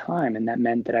scared all the time. And that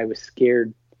meant that I was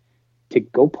scared to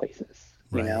go places.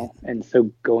 Right. And so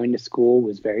going to school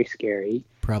was very scary.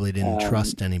 Probably didn't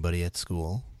trust anybody at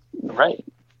school. Right.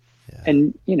 Yeah.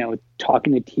 And,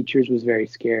 talking to teachers was very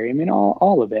scary. I mean,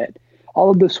 all of it, all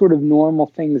of the sort of normal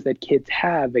things that kids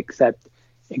have, except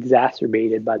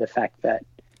exacerbated by the fact that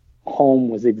home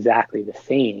was exactly the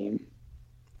same,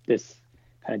 this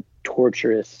kind of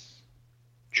torturous,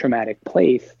 traumatic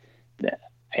place that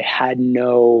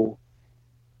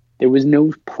there was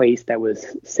no place that was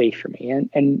safe for me.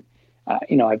 And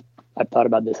I've thought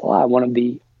about this a lot. One of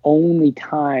the only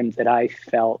times that I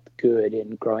felt good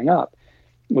in growing up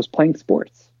was playing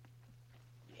sports.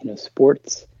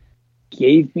 Sports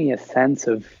gave me a sense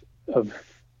of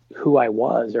who I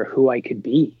was or who I could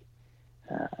be.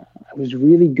 I was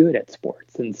really good at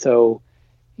sports, and so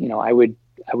I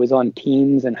was on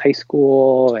teams in high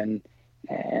school, and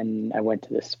I went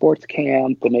to this sports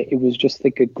camp, and it was just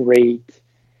like it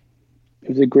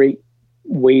was a great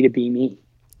way to be me,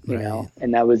 Right.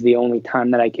 and that was the only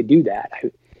time that I could do that.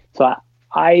 So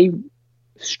I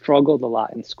struggled a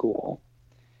lot in school,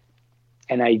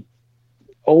 and I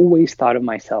always thought of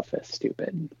myself as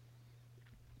stupid.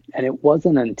 And it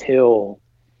wasn't until,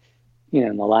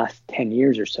 in the last 10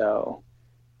 years or so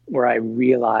where I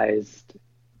realized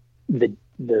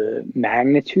the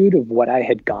magnitude of what I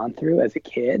had gone through as a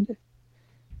kid.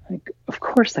 Like, of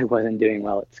course I wasn't doing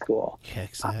well at school. Yeah,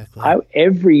 exactly.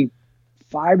 Every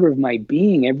fiber of my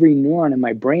being, every neuron in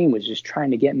my brain was just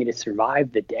trying to get me to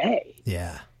survive the day.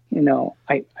 Yeah.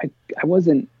 I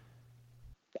wasn't,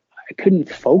 I couldn't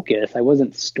focus. I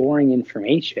wasn't storing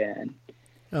information.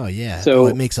 Oh yeah. So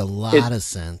it makes a lot of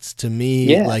sense to me.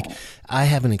 Yeah. Like I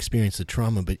haven't experienced the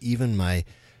trauma, but even my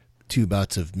 2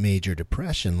 bouts of major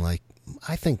depression, like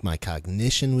I think my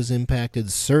cognition was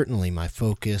impacted. Certainly my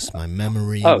focus, my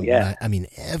memory. Oh yeah.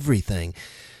 Everything.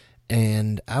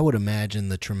 And I would imagine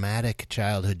the traumatic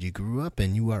childhood you grew up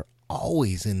in, you are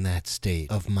always in that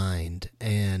state of mind.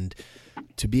 And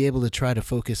to be able to try to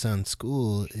focus on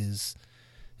school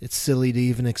it's silly to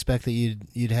even expect that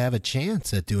you'd have a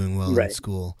chance at doing well in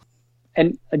school.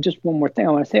 And just one more thing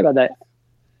I want to say about that.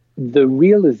 The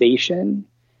realization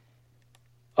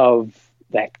of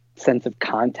that sense of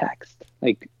context,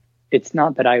 like it's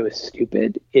not that I was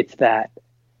stupid, it's that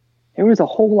there was a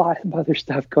whole lot of other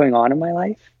stuff going on in my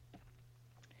life,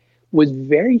 was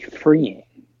very freeing,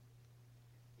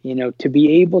 to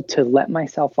be able to let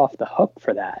myself off the hook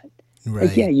for that. Right.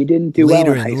 Like, yeah, you didn't do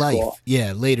later well in high life. school.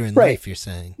 Yeah, later in Right. life, you're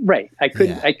saying. Right. I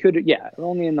could,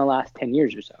 only in the last 10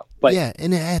 years or so. But yeah,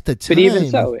 and at the time. But even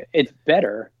so, it's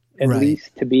better at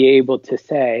least to be able to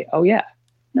say, oh, yeah,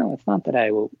 no, it's not that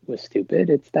I was stupid.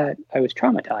 It's that I was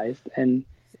traumatized, and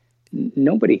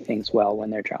nobody thinks well when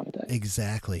they're traumatized.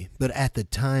 Exactly. But at the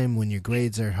time when your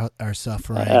grades are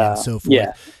suffering and so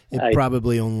forth, it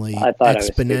probably only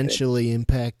exponentially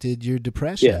impacted your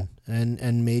depression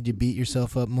and made you beat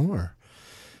yourself up more.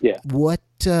 Yeah. What,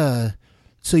 so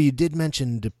you did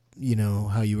mention,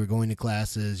 how you were going to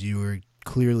classes, you were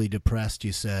clearly depressed,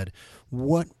 you said.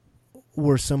 What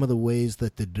were some of the ways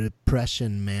that the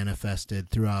depression manifested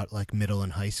throughout like middle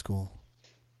and high school?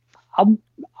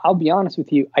 I'll be honest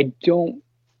with you. I don't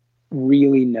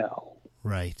really know.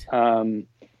 Right.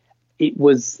 It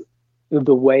was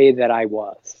the way that I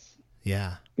was.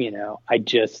 Yeah. I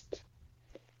just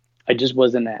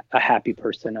wasn't a happy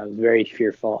person. I was very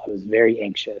fearful. I was very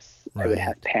anxious. Right. I would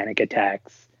have panic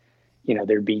attacks.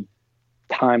 There'd be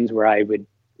times where I would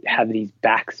have these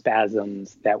back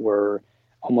spasms that were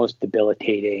almost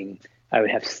debilitating. I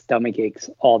would have stomach aches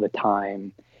all the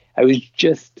time. I was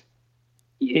just,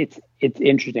 it's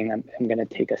interesting. I'm going to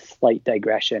take a slight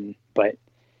digression, but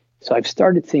so I've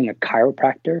started seeing a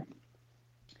chiropractor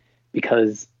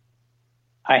because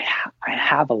I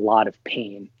have a lot of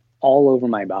pain all over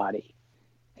my body,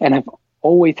 and I've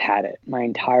always had it my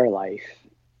entire life.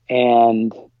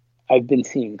 And I've been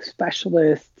seeing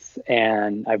specialists,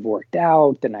 and I've worked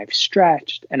out, and I've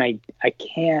stretched, and I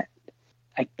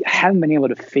haven't been able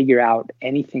to figure out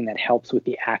anything that helps with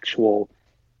the actual,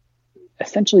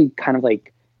 essentially kind of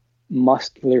like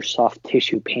muscular soft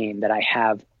tissue pain that I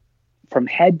have from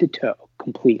head to toe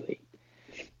completely.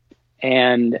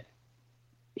 And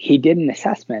he did an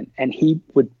assessment, and he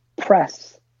would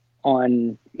press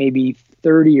on maybe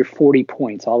 30 or 40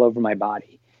 points all over my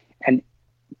body. And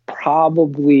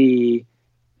probably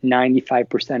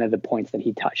 95% of the points that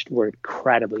he touched were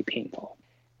incredibly painful.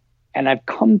 And I've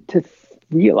come to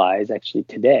realize actually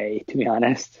today, to be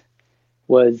honest,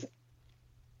 was,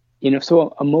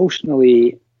 so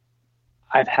emotionally,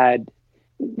 I've had,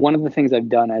 one of the things I've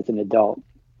done as an adult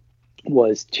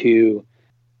was to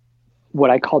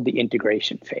what I called the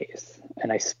integration phase.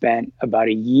 And I spent about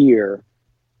a year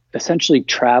essentially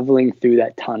traveling through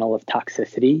that tunnel of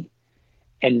toxicity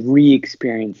and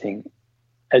re-experiencing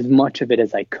as much of it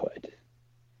as I could.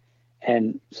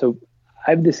 And so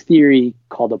I have this theory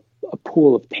called a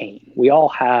pool of pain. We all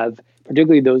have,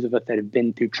 particularly those of us that have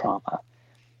been through trauma,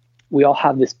 we all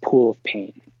have this pool of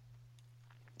pain.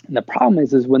 And the problem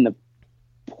is when the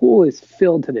pool is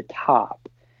filled to the top,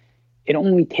 it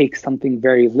only takes something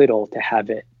very little to have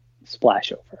it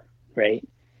splash over, right?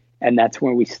 And that's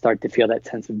when we start to feel that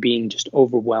sense of being just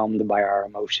overwhelmed by our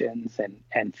emotions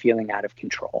and feeling out of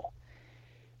control.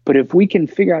 But if we can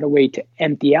figure out a way to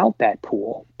empty out that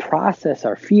pool, process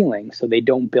our feelings so they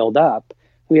don't build up,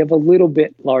 we have a little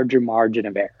bit larger margin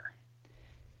of error.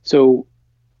 So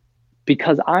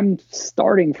because I'm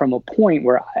starting from a point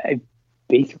where I've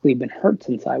basically been hurt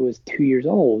since I was 2 years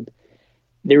old,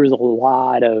 there was a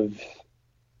lot of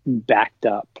backed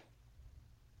up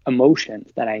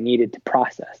emotions that I needed to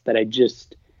process that I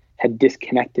just had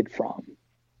disconnected from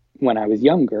when I was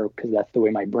younger, because that's the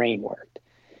way my brain worked.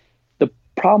 The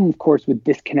problem, of course, with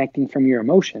disconnecting from your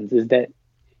emotions is that,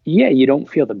 you don't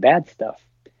feel the bad stuff,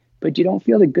 but you don't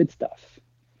feel the good stuff.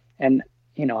 And,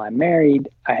 I'm married,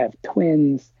 I have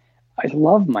twins, I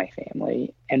love my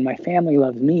family, and my family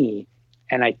loves me,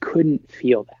 and I couldn't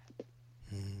feel that.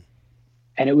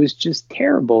 And it was just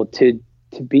terrible to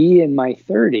be in my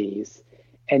 30s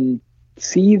and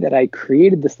see that I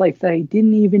created this life that I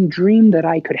didn't even dream that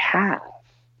I could have.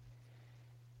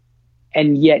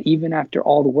 And yet, even after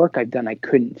all the work I've done, I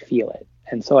couldn't feel it.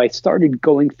 And so I started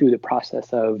going through the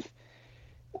process of,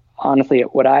 honestly,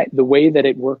 the way that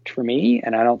it worked for me,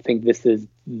 and I don't think this is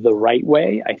the right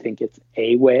way, I think it's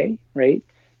a way, right?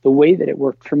 The way that it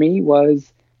worked for me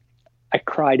was I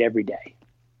cried every day.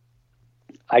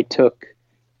 I took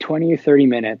 20 or 30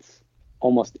 minutes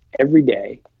almost every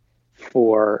day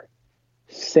for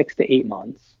 6 to 8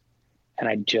 months, and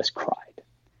I just cried.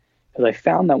 Because I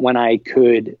found that when I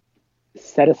could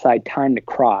set aside time to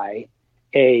cry,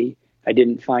 I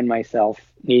didn't find myself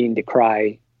needing to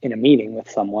cry in a meeting with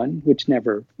someone, which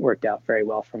never worked out very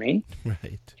well for me.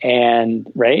 Right.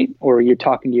 Or you're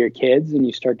talking to your kids and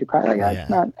you start to cry.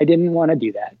 I didn't want to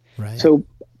do that. Right. So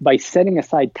by setting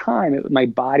aside time, my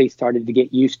body started to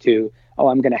get used to,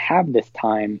 I'm going to have this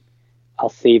time I'll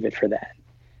save it for then.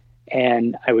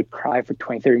 And I would cry for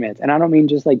 20, 30 minutes. And I don't mean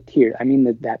just like tears. I mean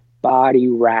that body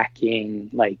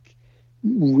racking, like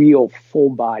real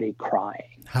full body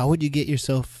crying. How would you get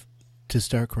yourself to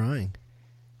start crying?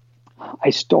 I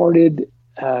started,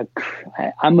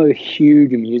 I'm a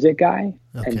huge music guy.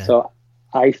 Okay. And so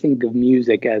I think of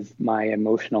music as my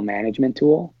emotional management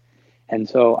tool. And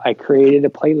so I created a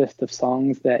playlist of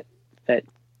songs that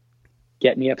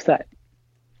get me upset.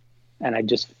 And I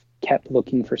just kept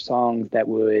looking for songs that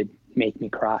would make me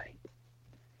cry.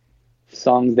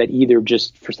 Songs that either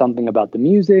just for something about the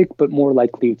music, but more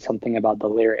likely something about the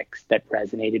lyrics that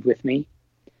resonated with me.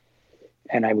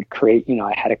 And I would create,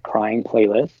 I had a crying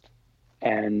playlist,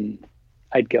 and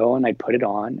I'd go and I'd put it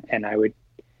on and I would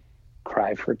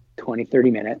cry for 20,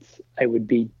 30 minutes. I would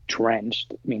be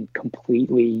drenched. I mean,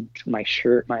 completely, my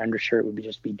undershirt would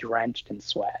just be drenched in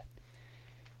sweat.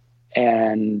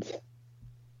 And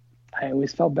I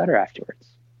always felt better afterwards.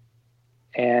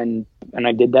 And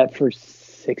I did that for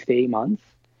 6 to 8 months.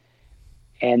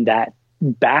 And that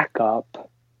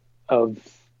backup of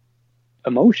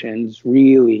emotions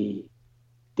really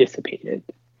dissipated,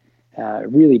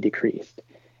 really decreased.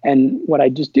 And what I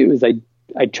just do is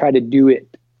I try to do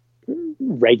it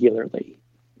regularly.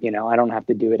 I don't have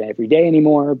to do it every day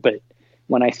anymore, but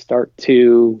when I start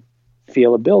to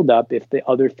feel a buildup, if the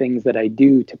other things that I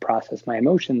do to process my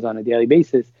emotions on a daily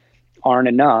basis aren't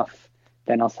enough,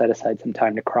 then I'll set aside some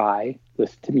time to cry,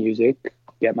 listen to music,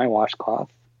 get my washcloth,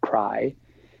 cry,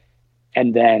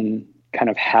 and then kind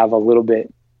of have a little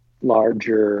bit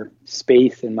larger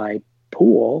space in my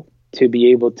pool to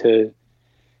be able to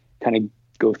kind of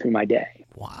go through my day.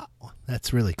 Wow,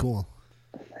 that's really cool.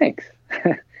 Thanks.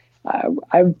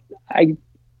 I've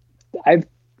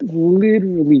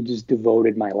literally just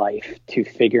devoted my life to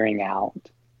figuring out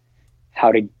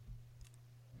how to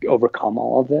overcome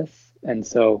all of this. And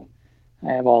so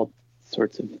I have all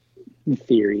sorts of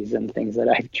theories and things that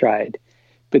I've tried.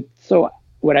 But so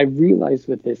what I realized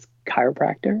with this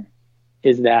chiropractor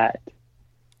is that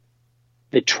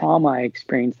the trauma I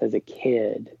experienced as a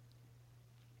kid,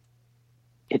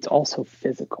 it's also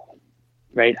physical,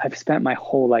 right? I've spent my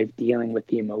whole life dealing with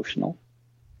the emotional,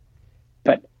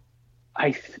 but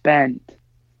I spent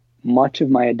much of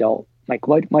my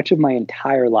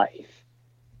entire life,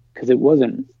 because it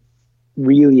wasn't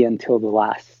really until the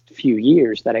last few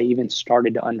years that I even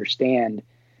started to understand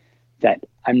that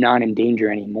I'm not in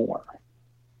danger anymore,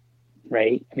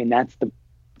 right? I mean, that's the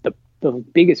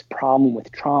biggest problem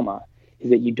with trauma,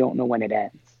 is that you don't know when it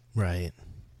ends. Right.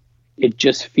 It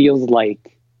just feels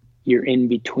like you're in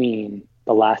between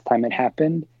the last time it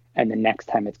happened and the next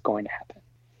time it's going to happen.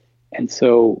 And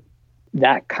so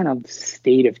that kind of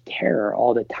state of terror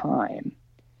all the time,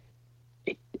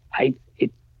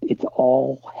 it's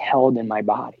all held in my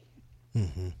body.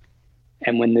 Mm-hmm.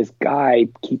 And when this guy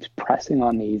keeps pressing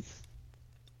on these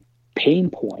pain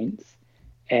points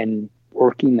and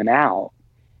working them out,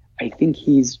 I think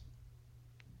he's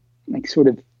like sort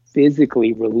of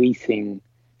physically releasing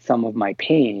some of my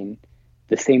pain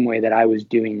the same way that I was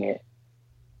doing it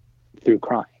through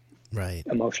crying. Right.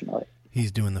 Emotionally.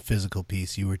 He's doing the physical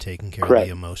piece. You were taking care Correct. of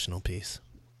the emotional piece.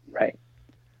 Right.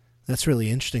 That's really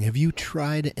interesting. Have you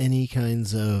tried any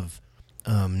kinds of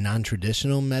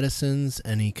non-traditional medicines?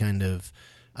 Any kind of,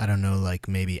 I don't know, like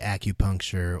maybe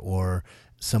acupuncture or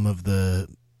some of the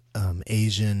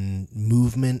Asian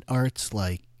movement arts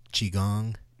like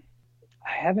Qigong?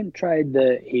 I haven't tried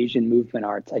the Asian movement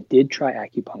arts. I did try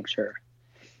acupuncture,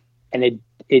 and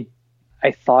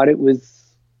I thought it was,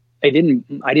 I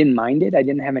didn't mind it. I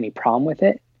didn't have any problem with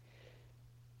it,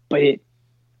 but it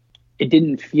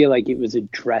didn't feel like it was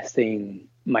addressing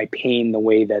my pain the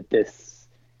way that this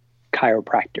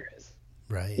chiropractor is.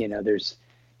 Right.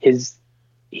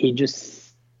 He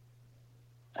just,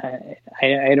 I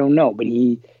don't know, but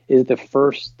he is the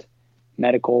first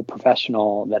medical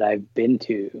professional that I've been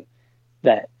to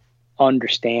that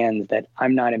understands that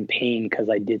I'm not in pain because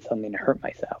I did something to hurt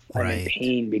myself. I'm in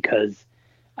pain because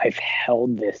I've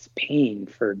held this pain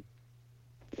for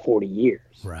 40 years.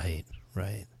 Right.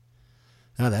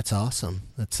 Oh, that's awesome.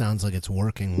 That sounds like it's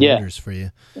working wonders for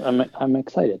you. I'm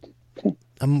excited.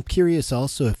 I'm curious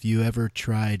also if you ever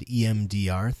tried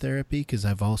EMDR therapy, because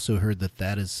I've also heard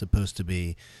that is supposed to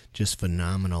be just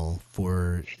phenomenal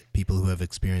for people who have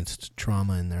experienced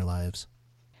trauma in their lives.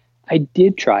 I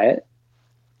did try it.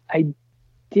 I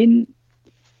didn't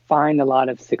find a lot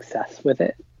of success with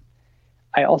it.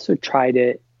 I also tried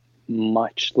it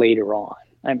much later on.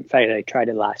 In fact, I tried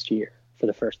it last year for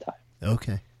the first time.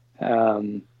 Okay.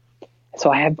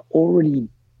 So I have already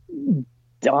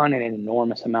done an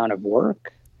enormous amount of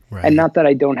work. And Right. not that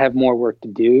I don't have more work to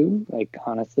do. Like,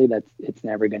 honestly, it's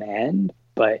never going to end.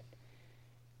 But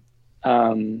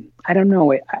I don't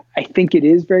know. I think it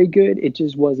is very good. It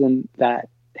just wasn't that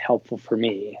helpful for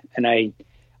me. And I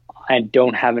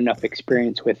don't have enough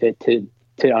experience with it to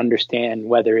understand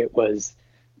whether it was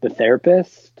the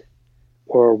therapist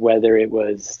or whether it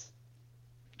was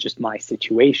just my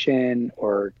situation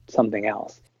or something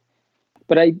else.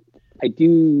 But I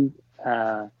do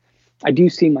I do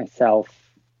see myself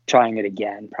trying it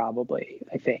again, probably.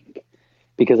 I think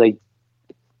because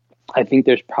I think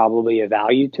there's probably a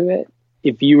value to it.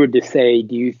 If you were to say,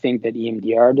 do you think that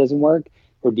EMDR doesn't work,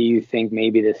 or do you think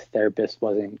maybe this therapist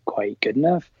wasn't quite good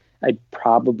enough? I'd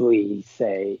probably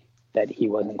say that he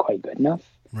wasn't quite good enough.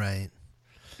 Right.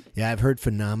 Yeah, I've heard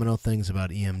phenomenal things about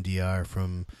EMDR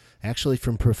from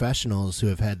professionals who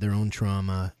have had their own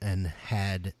trauma and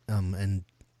had and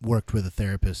worked with a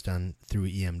therapist on through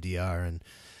EMDR, and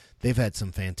they've had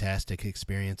some fantastic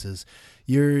experiences.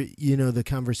 The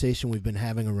conversation we've been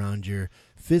having around the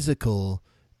physical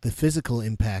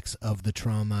impacts of the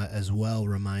trauma as well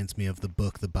reminds me of the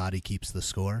book The Body Keeps the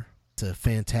Score. It's a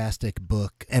fantastic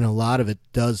book, and a lot of it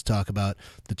does talk about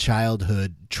the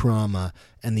childhood trauma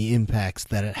and the impacts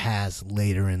that it has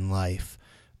later in life.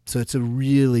 So it's a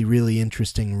really, really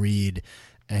interesting read,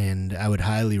 and I would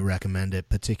highly recommend it,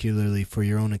 particularly for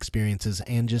your own experiences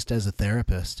and just as a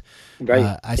therapist.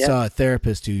 Right. I Yeah. saw a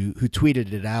therapist who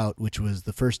tweeted it out, which was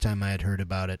the first time I had heard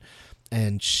about it,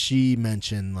 and she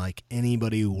mentioned like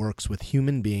anybody who works with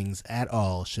human beings at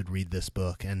all should read this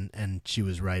book, and she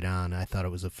was right on. I thought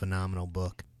it was a phenomenal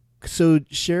book. So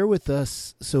share with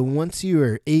us, so once you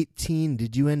were 18,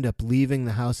 did you end up leaving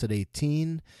the house at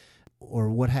 18, or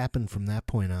what happened from that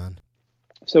point on?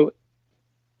 So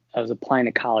I was applying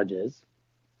to colleges,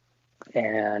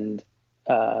 and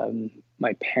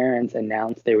my parents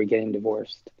announced they were getting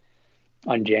divorced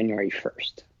on January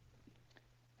 1st.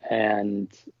 And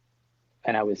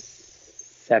I was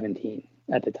 17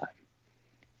 at the time.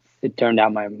 It turned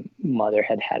out my mother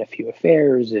had had a few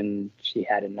affairs, and she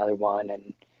had another one,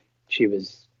 and she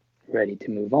was ready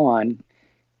to move on.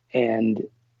 And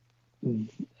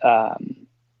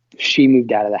she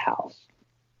moved out of the house.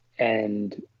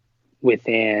 And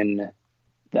within,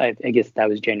 I guess that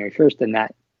was January 1st, and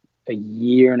that a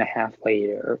year and a half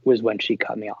later was when she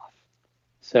cut me off.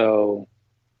 So,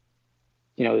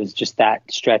 it was just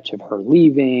that stretch of her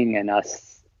leaving and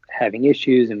us having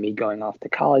issues and me going off to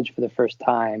college for the first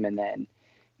time, and then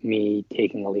me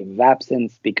taking a leave of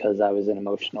absence because I was an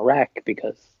emotional wreck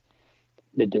because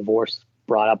the divorce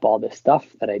brought up all this stuff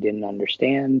that I didn't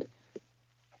understand.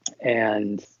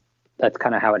 And that's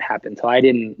kind of how it happened. So I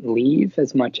didn't leave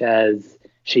as much as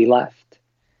she left.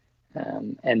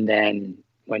 And then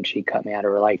when she cut me out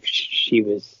of her life,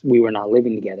 we were not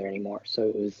living together anymore. So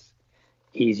it was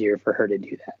easier for her to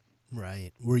do that.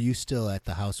 Right. Were you still at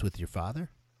the house with your father?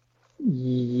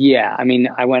 Yeah. I mean,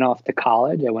 I went off to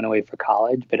college. I went away for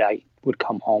college, but I would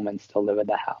come home and still live at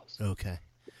the house. Okay.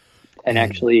 And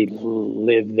actually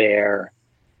live there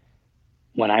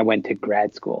when I went to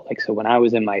grad school. Like, so when I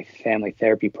was in my family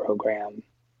therapy program,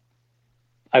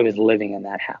 I was living in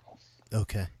that house.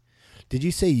 Okay. Did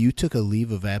you say you took a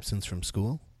leave of absence from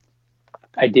school?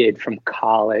 I did, from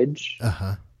college.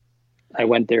 Uh-huh. I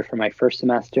went there for my first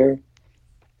semester,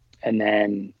 and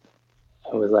then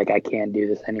I was like, I can't do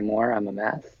this anymore. I'm a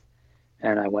mess.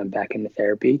 And I went back into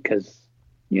therapy because,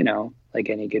 like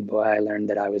any good boy, I learned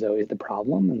that I was always the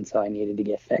problem, and so I needed to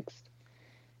get fixed.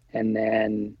 And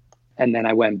then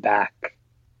I went back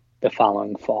the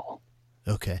following fall.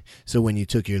 Okay. So when you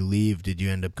took your leave, did you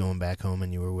end up going back home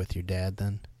and you were with your dad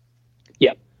then?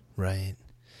 Yep. Right.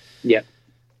 Yep.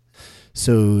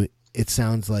 So it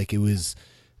sounds like it was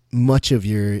much of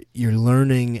your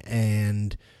learning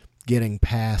and getting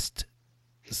past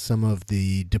some of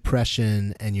the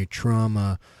depression and your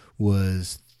trauma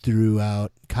was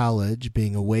throughout college,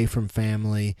 being away from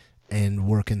family and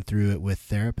working through it with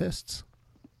therapists?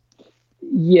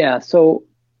 Yeah. So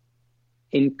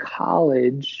in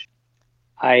college,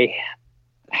 I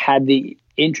had the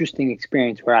interesting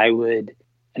experience where I would,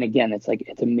 and again,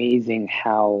 it's amazing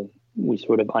how we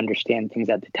sort of understand things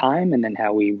at the time and then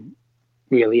how we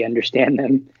really understand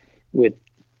them with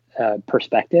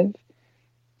perspective.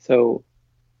 So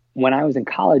when I was in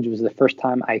college, it was the first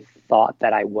time I thought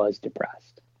that I was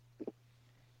depressed.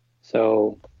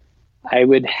 So I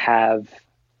would have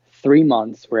 3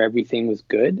 months where everything was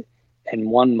good and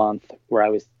 1 month where I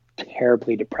was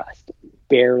terribly depressed,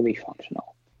 barely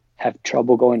functional, have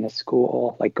trouble going to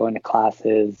school, like going to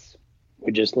classes,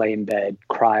 would just lay in bed,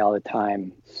 cry all the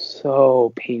time,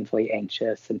 so painfully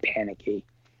anxious and panicky.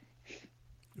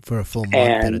 For a full month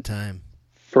at a time.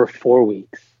 for 4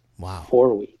 weeks. Wow.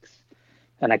 4 weeks.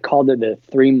 And I called it the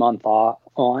 3-month off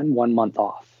on, 1 month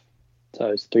off. So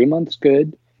it was 3 months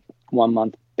good, 1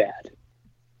 month bad.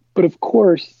 But of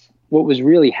course, what was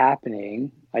really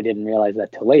happening, I didn't realize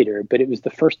that till later, but it was the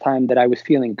first time that I was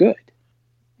feeling good,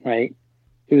 right?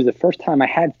 It was the first time I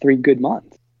had 3 good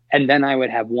months. And then I would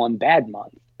have 1 bad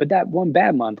month. But that 1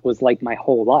 bad month was like my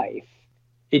whole life.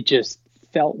 It just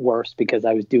felt worse because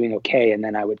I was doing okay and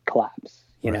then I would collapse,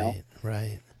 you know?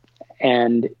 Right.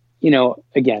 And,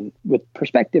 again, with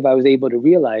perspective, I was able to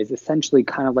realize essentially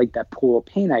kind of like that pool of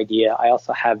pain idea. I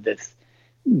also have this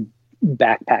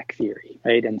backpack theory,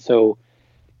 right? And so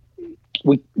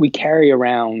we carry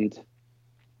around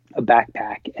a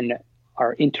backpack, and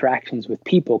our interactions with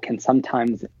people can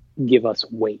sometimes give us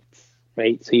weights,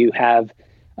 right? So you have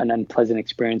an unpleasant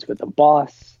experience with a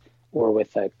boss or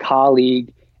with a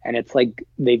colleague, and it's like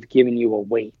they've given you a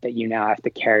weight that you now have to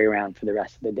carry around for the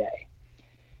rest of the day.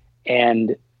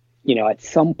 And, at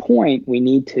some point we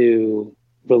need to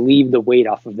relieve the weight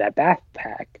off of that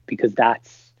backpack, because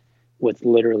that's what's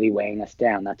literally weighing us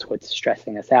down. That's what's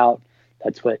stressing us out.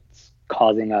 That's what's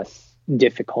causing us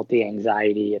difficulty,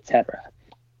 anxiety, etc.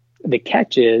 The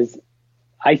catch is,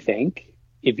 I think,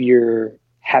 if you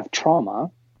have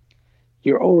trauma,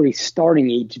 you're already starting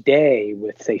each day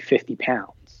with, say, 50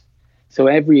 pounds. So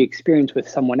every experience with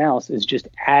someone else is just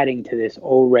adding to this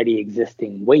already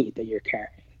existing weight that you're carrying.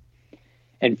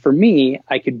 And for me,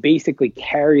 I could basically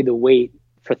carry the weight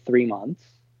for 3 months.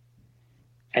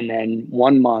 And then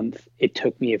 1 month, it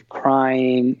took me of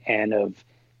crying and of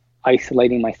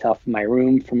isolating myself in my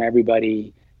room from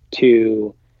everybody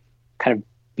to kind of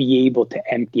be able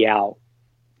to empty out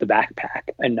the backpack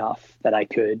enough that I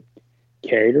could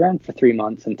carry it around for 3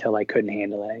 months until I couldn't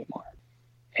handle it anymore.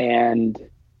 And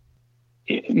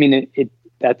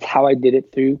that's how I did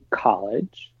it through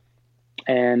college.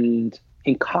 And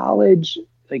in college,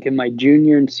 like in my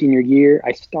junior and senior year,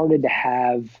 I started to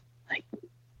have like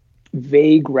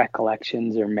vague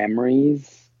recollections or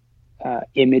memories,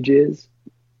 images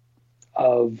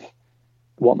of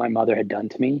what my mother had done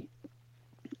to me.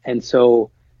 And so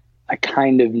I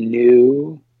kind of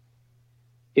knew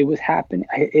it was happening.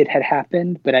 It had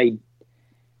happened, but I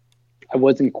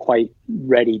wasn't quite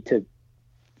ready to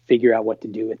figure out what to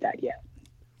do with that yet.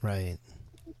 Right.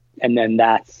 And then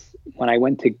that's when I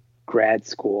went to grad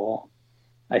school.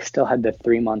 I still had the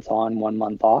 3 months on, 1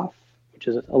 month off, which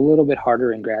is a little bit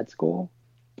harder in grad school.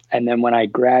 And then when I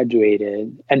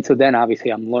graduated, and so then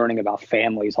obviously I'm learning about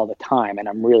families all the time, and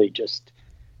I'm really just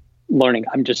learning.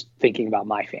 I'm just thinking about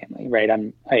my family, right?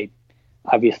 I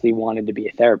obviously wanted to be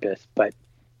a therapist, but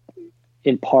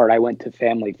in part I went to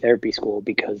family therapy school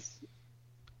because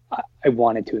I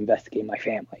wanted to investigate my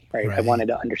family, right? I wanted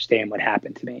to understand what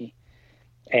happened to me,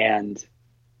 and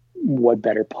what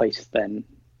better place than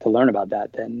to learn about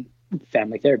that than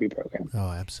family therapy program. Oh,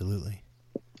 absolutely.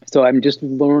 So I'm just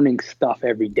learning stuff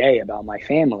every day about my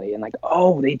family, and like,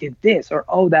 oh, they did this, or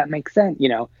oh, that makes sense,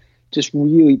 just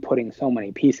really putting so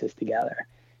many pieces together.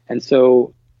 And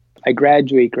so I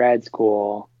graduate grad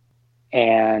school,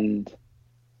 and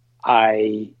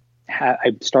I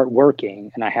start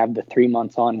working, and I have the 3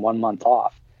 months on, 1 month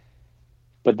off.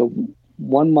 But the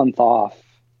 1 month off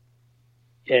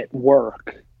at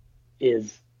work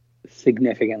is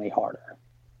significantly harder.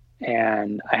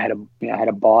 And I had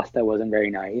a boss that wasn't very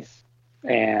nice,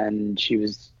 and she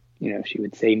was, she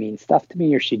would say mean stuff to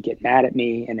me, or she'd get mad at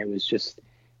me. And it was just,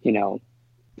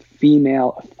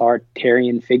 female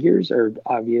authoritarian figures are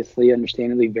obviously,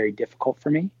 understandably, very difficult for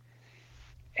me.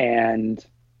 And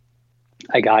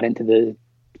I got into the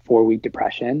 4-week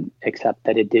depression, except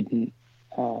that it didn't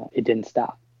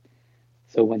stop.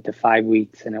 So it went to 5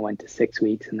 weeks, and it went to 6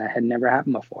 weeks, and that had never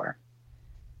happened before.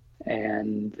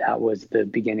 And that was the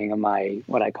beginning of my,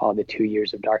 what I call the 2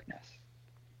 years of darkness.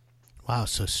 Wow.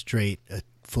 So straight a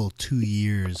full 2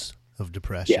 years of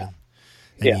depression.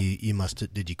 Yeah. And you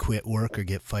did you quit work or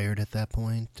get fired at that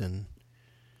point? And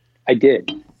I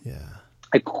did. Yeah.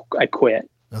 I quit.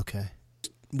 Okay.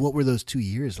 What were those 2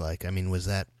 years like? I mean, was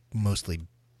that mostly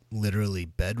literally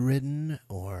bedridden,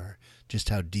 or just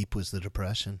how deep was the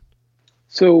depression?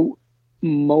 So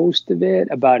most of it,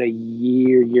 about a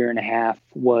year and a half,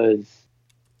 was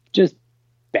just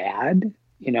bad.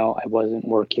 I wasn't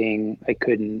working. I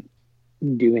couldn't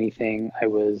do anything. I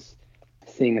was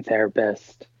seeing a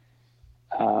therapist.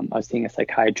 I was seeing a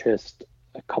psychiatrist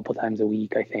a couple times a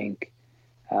week, I think.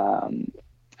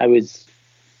 I was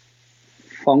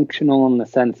functional in the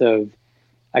sense of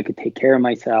I could take care of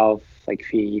myself, like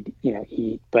feed,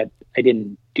 eat, but I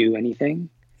didn't do anything.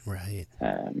 Right.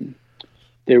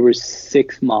 There was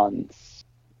 6 months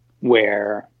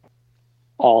where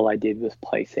all I did was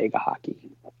play Sega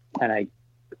hockey. And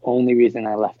only reason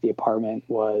I left the apartment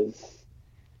was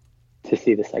to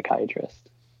see the psychiatrist.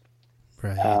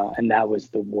 Right. And that was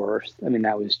the worst. I mean,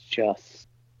 that was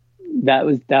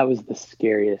the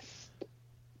scariest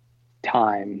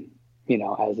time,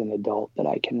 as an adult that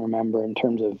I can remember, in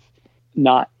terms of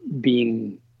not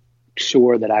being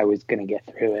sure that I was going to get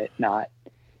through it, not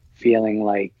feeling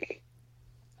like,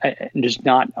 just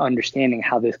not understanding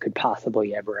how this could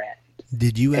possibly ever end.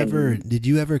 Did you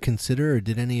ever consider, or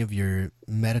did any of your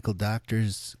medical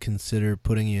doctors consider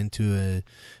putting you into an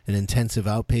intensive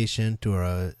outpatient or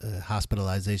a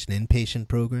hospitalization inpatient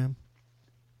program?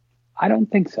 I don't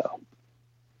think so.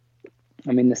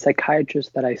 I mean, the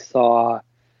psychiatrist that I saw,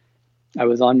 I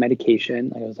was on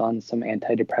medication. I was on some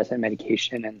antidepressant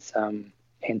medication and some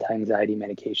anti-anxiety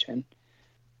medication.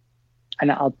 And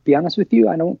I'll be honest with you,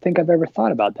 I don't think I've ever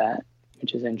thought about that,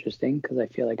 which is interesting because I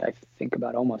feel like I think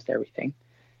about almost everything.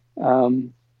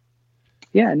 No,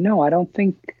 I don't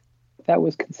think that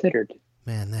was considered.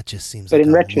 Man, that just seems but like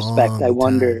in a retrospect, long I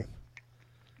wonder. time.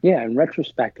 Yeah, in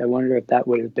retrospect, I wonder if that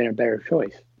would have been a better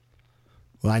choice.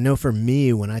 Well, I know for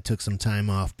me, when I took some time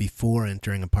off before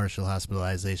entering a partial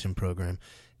hospitalization program,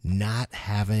 not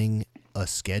having a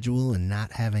schedule and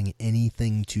not having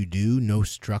anything to do, no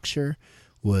structure,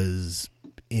 was,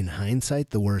 in hindsight,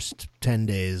 the worst 10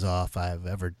 days off I've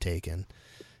ever taken.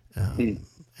 And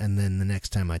then the next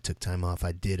time I took time off,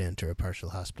 I did enter a partial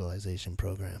hospitalization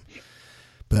program.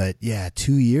 But yeah,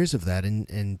 2 years of that.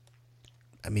 And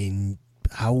I mean,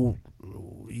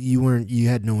 you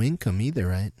had no income either,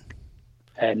 right?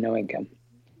 I had no income.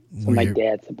 So my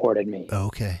dad supported me.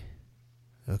 Okay.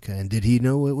 And did he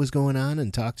know what was going on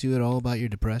and talk to you at all about your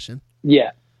depression?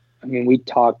 Yeah. I mean, we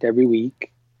talked every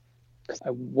week. I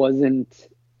wasn't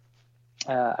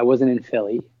in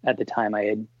Philly at the time. I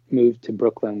had moved to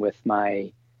Brooklyn with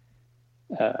my,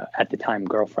 at the time,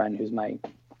 girlfriend, who's my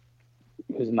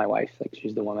wife. Like,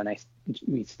 she's the woman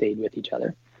we stayed with each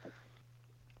other.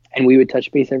 And we would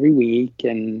touch base every week,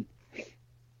 and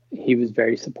he was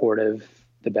very supportive,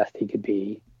 the best he could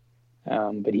be.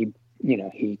 But he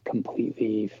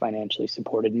completely financially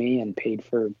supported me and paid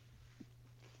for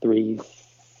 3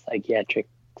 psychiatric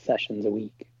sessions a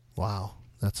week. Wow,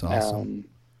 that's awesome.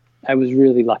 I was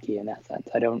really lucky in that sense.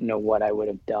 I don't know what I would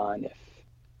have done if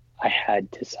I had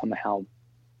to somehow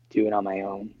do it on my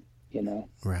own,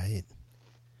 Right.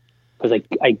 Because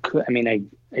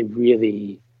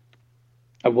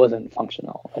I wasn't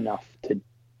functional enough to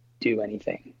do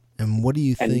anything. And what do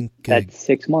you think? That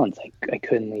 6 months, I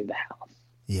couldn't leave the house.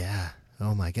 Yeah.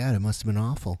 Oh my God, it must have been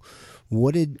awful.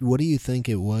 What do you think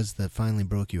it was that finally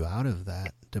broke you out of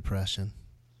that depression?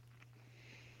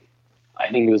 I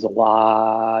think it was a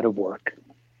lot of work.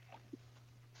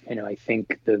 I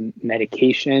think the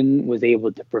medication was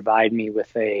able to provide me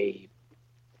with a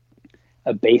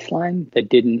baseline that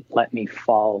didn't let me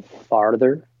fall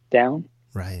farther down.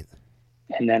 Right.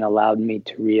 And then allowed me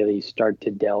to really start to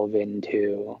delve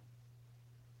into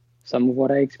some of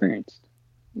what I experienced,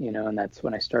 and that's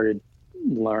when I started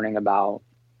learning about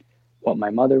what my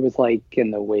mother was like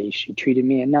and the way she treated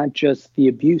me, and not just the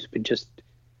abuse, but just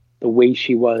the way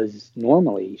she was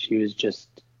normally. She was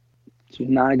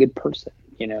not a good person.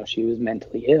 She was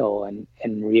mentally ill and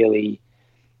really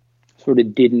sort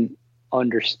of didn't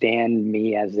understand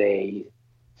me as a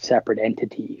separate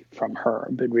entity from her,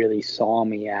 but really saw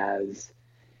me as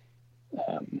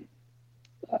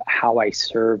how I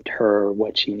served her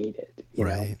what she needed.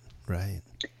 Right.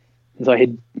 And so I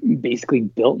had basically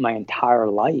built my entire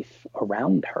life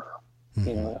around her.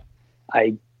 Mm-hmm.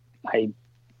 I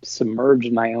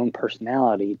submerged my own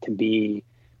personality to be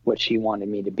what she wanted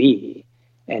me to be,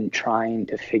 and trying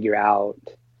to figure out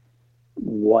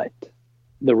what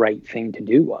the right thing to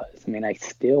do was. I mean, I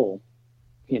still,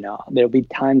 there'll be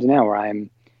times now where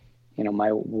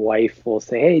my wife will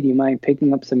say, "Hey, do you mind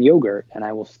picking up some yogurt?" And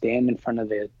I will stand in front of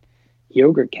the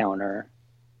yogurt counter,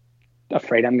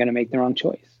 afraid I'm going to make the wrong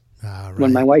choice. Right.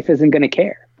 When my wife isn't going to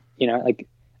care.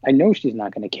 I know she's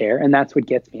not going to care, and that's what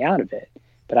gets me out of it.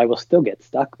 But I will still get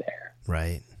stuck there.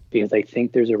 Right. Because I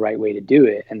think there's a right way to do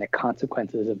it, and the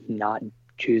consequences of not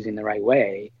choosing the right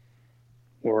way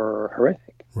were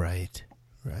horrific. Right.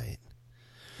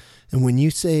 And when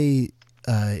you say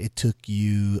it took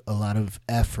you a lot of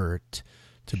effort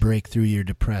to break through your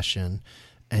depression,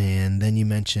 and then you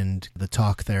mentioned the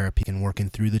talk therapy and working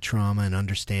through the trauma and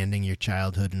understanding your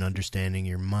childhood and understanding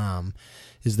your mom,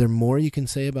 is there more you can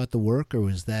say about the work, or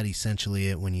was that essentially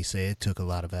it when you say it took a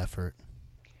lot of effort?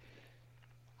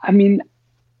 I mean,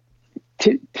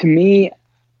 to me,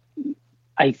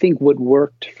 I think what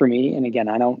worked for me, and again,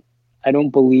 I don't I don't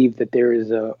believe that there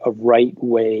is a right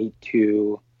way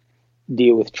to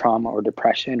deal with trauma or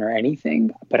depression or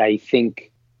anything, but I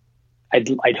think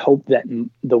I'd hope that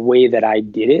the way that I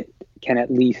did it can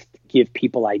at least give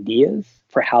people ideas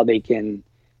for how they can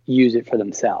use it for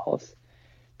themselves.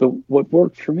 But what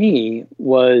worked for me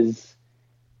was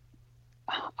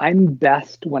I'm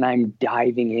best when I'm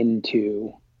diving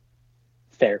into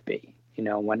therapy,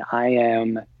 when I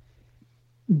am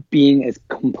being as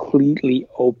completely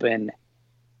open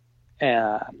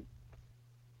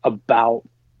about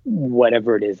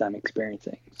whatever it is I'm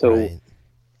experiencing. So Right.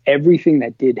 everything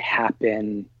that did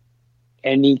happen,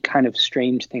 any kind of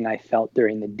strange thing I felt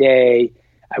during the day,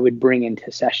 I would bring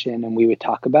into session and we would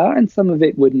talk about, and some of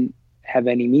it wouldn't have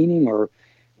any meaning or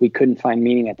we couldn't find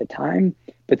meaning at the time,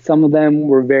 but some of them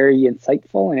were very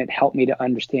insightful and it helped me to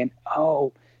understand,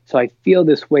 oh, so I feel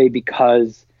this way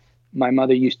because my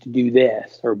mother used to do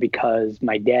this or because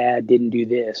my dad didn't do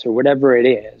this or whatever it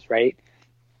is, right?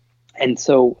 And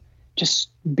so just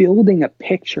building a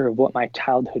picture of what my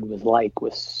childhood was like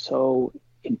was so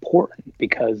important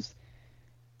because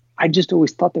I just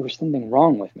always thought there was something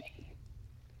wrong with me.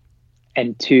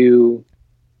 And to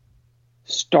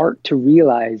start to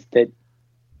realize that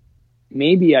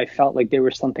maybe I felt like there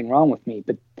was something wrong with me,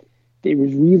 but there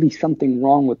was really something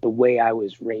wrong with the way I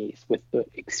was raised, with the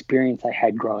experience I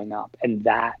had growing up. And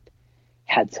that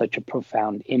had such a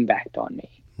profound impact on me.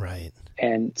 Right.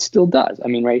 And still does. I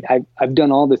mean, right, I've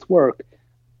done all this work.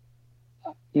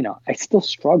 I still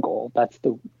struggle. That's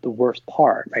the worst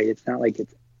part, right? It's not like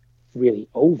it's really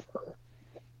over,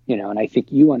 and I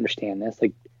think you understand this.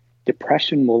 Like,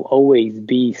 depression will always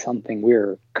be something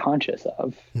we're conscious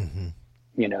of. Mm-hmm.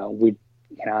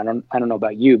 I don't know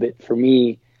about you, but for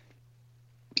me,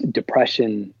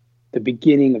 depression, the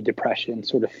beginning of depression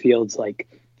sort of feels like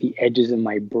the edges of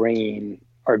my brain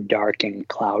are dark and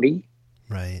cloudy.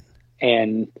 Right.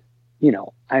 And,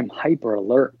 I'm hyper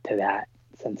alert to that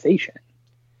sensation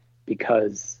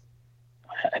because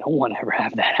I don't want to ever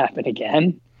have that happen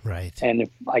again. Right. And if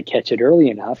I catch it early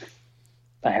enough,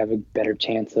 I have a better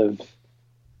chance of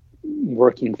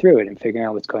working through it and figuring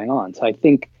out what's going on. So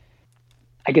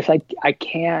I guess I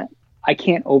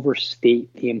can't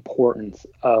overstate the importance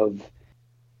of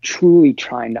truly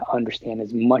trying to understand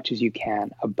as much as you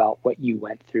can about what you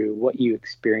went through, what you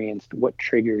experienced, what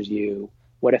triggers you,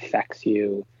 what affects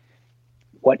you,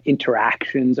 what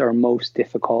interactions are most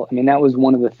difficult. I mean, that was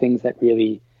one of the things that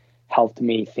really helped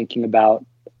me thinking about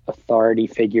authority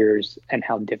figures and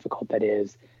how difficult that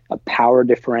is. A power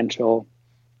differential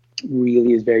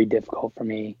really is very difficult for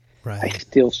me. Right. I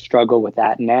still struggle with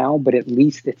that now, but at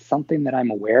least it's something that I'm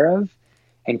aware of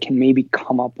and can maybe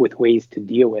come up with ways to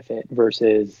deal with it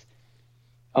versus,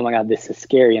 oh my God, this is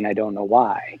scary and I don't know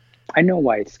why. I know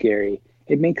why it's scary.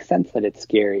 It makes sense that it's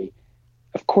scary.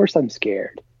 Of course I'm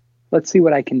scared. Let's see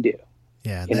what I can do.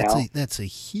 Yeah, You that's a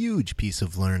huge piece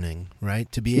of learning,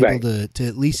 right? To be able to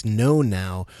at least know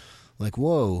now, like,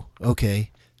 whoa,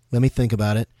 okay, let me think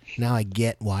about it. Now I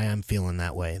get why I'm feeling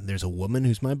that way. There's a woman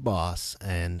who's my boss,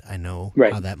 and I know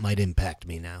how that might impact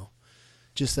me now.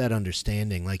 Just that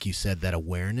understanding, like you said, that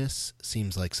awareness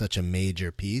seems like such a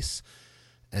major piece.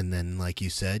 And then, like you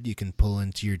said, you can pull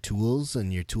into your tools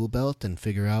and your tool belt and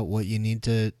figure out what you need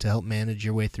to help manage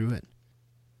your way through it.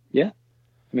 Yeah.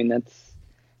 I mean,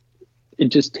 it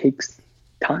just takes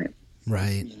time.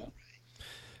 Right.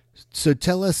 So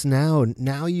tell us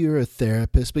now you're a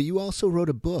therapist, but you also wrote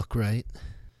a book, right?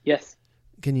 Yes.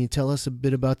 Can you tell us a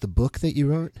bit about the book that you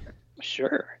wrote?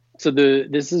 Sure. So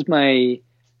this is my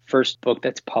first book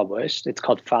that's published. It's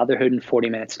called Fatherhood in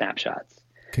 40-Minute Snapshots.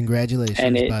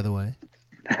 Congratulations, by the way.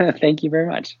 Thank you very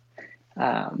much.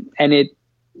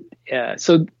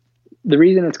 So the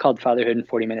reason it's called Fatherhood in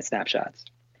 40-Minute Snapshots,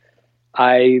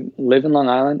 I live in Long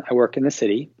Island. I work in the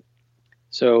city.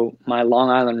 So my Long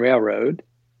Island Railroad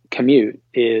commute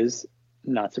is,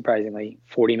 not surprisingly,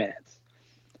 40 minutes.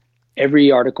 Every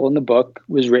article in the book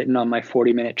was written on my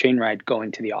 40-minute train ride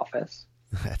going to the office.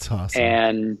 That's awesome.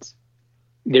 And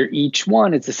each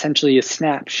one is essentially a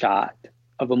snapshot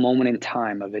of a moment in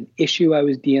time, of an issue I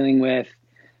was dealing with,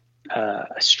 a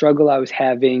struggle I was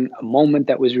having, a moment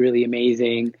that was really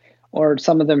amazing, or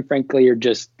some of them, frankly, are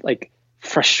just like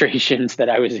frustrations that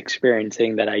I was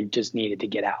experiencing that I just needed to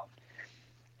get out.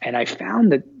 And I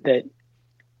found that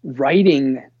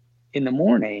writing in the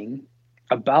morning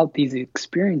about these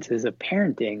experiences of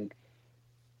parenting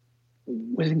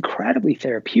was incredibly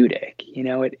therapeutic.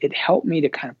 It helped me to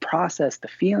kind of process the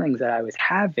feelings that I was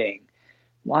having.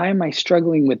 Why am I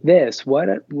struggling with this?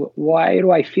 Why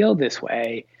do I feel this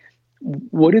way?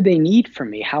 What do they need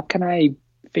from me? How can I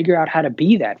figure out how to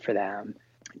be that for them?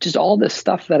 Just all this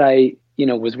stuff that I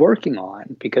was working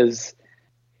on, because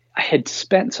I had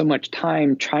spent so much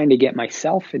time trying to get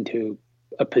myself into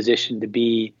a position to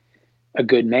be a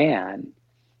good man.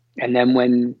 And then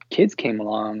when kids came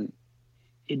along,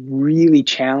 it really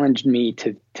challenged me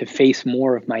to face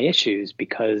more of my issues,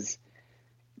 because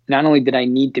not only did I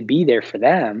need to be there for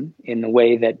them in the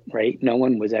way that, right, no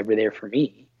one was ever there for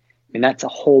me. I mean, that's a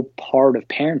whole part of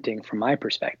parenting from my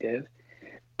perspective.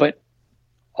 But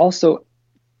also,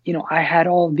 I had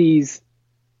all these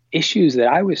issues that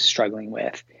I was struggling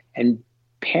with, and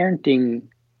parenting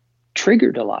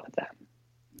triggered a lot of them,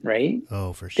 right?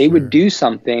 Oh, for sure. They would do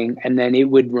something and then it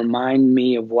would remind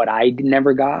me of what I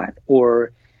never got,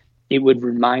 or it would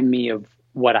remind me of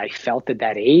what I felt at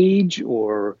that age,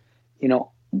 or,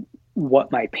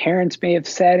 what my parents may have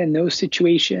said in those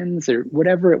situations, or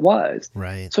whatever it was.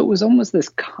 Right. So it was almost this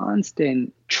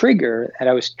constant trigger that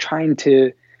I was trying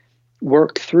to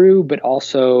work through, but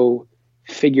also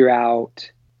figure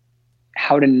out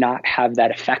how to not have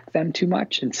that affect them too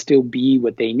much and still be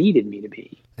what they needed me to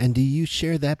be. And do you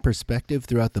share that perspective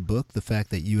throughout the book, the fact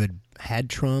that you had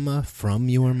trauma from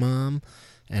your mom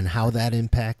and how that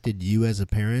impacted you as a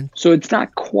parent? So it's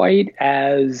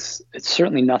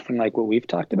certainly nothing like what we've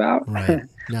talked about. Right.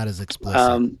 Not as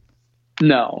explicit.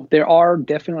 No, there are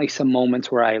definitely some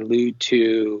moments where I allude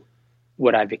to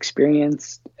what I've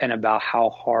experienced and about how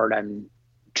hard I'm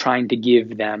trying to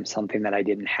give them something that I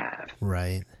didn't have.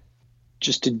 Right.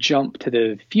 Just to jump to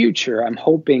the future, I'm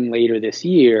hoping later this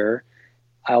year,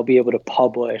 I'll be able to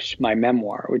publish my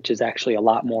memoir, which is actually a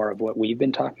lot more of what we've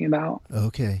been talking about.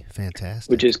 Okay,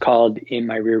 fantastic. Which is called In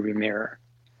My Rearview Mirror.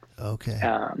 Okay.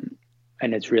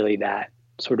 And it's really that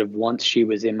sort of, once she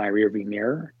was in my rearview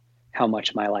mirror, how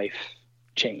much my life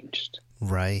changed.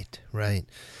 Right.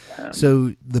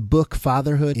 So the book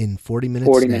Fatherhood in 40-minute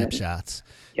snapshots.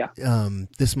 Yeah.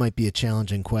 This might be a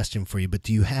challenging question for you, but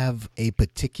do you have a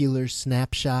particular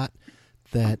snapshot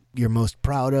that you're most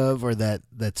proud of, or that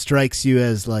strikes you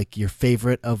as like your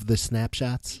favorite of the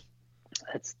snapshots?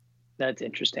 That's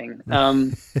interesting.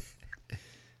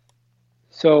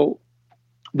 So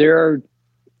there are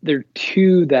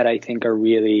two that I think are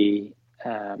really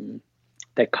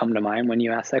that come to mind when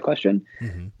you ask that question.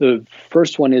 Mm-hmm. The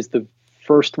first one is the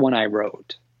first one I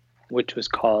wrote, which was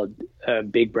called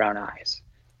Big Brown Eyes.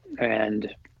 And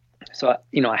so,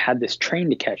 I had this train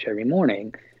to catch every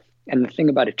morning. And the thing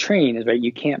about a train is, right,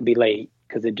 you can't be late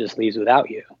because it just leaves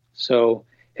without you. So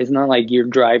it's not like you're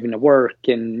driving to work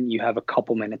and you have a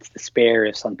couple minutes to spare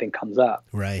if something comes up.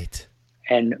 Right.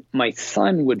 And my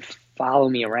son would follow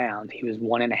me around. He was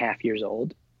 1.5 years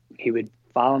old. He would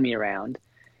follow me around.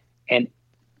 And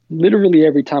literally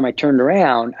every time I turned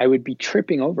around, I would be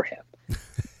tripping over him.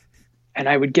 And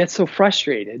I would get so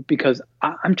frustrated because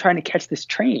I'm trying to catch this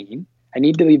train. I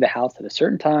need to leave the house at a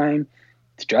certain time,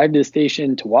 to drive to the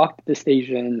station, to walk to the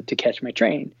station, to catch my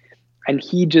train. And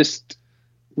he just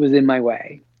was in my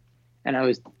way. And I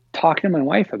was talking to my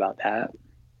wife about that.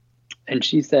 And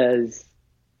she says,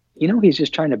 he's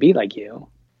just trying to be like you.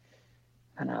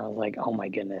 And I was like, oh my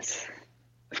goodness,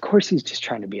 of course he's just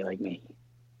trying to be like me.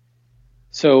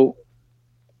 So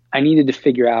I needed to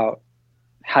figure out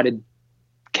how to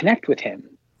connect with him,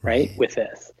 right, with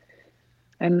this.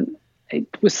 And it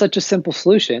was such a simple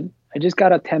solution. I just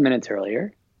got up 10 minutes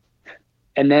earlier,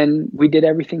 and then we did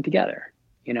everything together.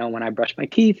 When I brushed my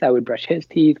teeth, I would brush his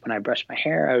teeth. When I brushed my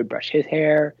hair, I would brush his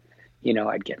hair.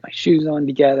 I'd get my shoes on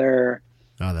together.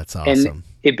 Oh, that's awesome. And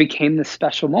it became this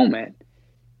special moment.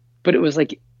 But it was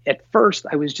like, at first,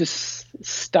 I was just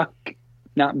stuck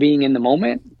not being in the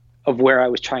moment of where I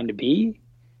was trying to be.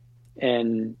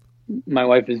 And my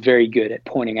wife is very good at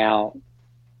pointing out,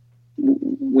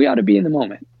 we ought to be in the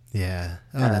moment. Yeah.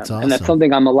 Oh, that's awesome. And that's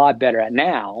something I'm a lot better at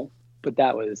now, but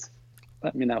that was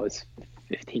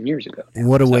 15 years ago now.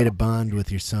 What a way to bond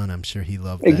with your son. I'm sure he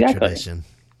loved that tradition.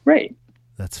 Right.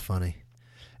 That's funny.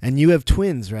 And you have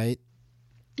twins, right?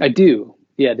 I do.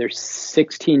 Yeah, they're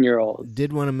 16-year-olds.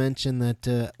 Did want to mention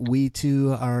that we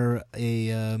too are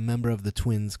a member of the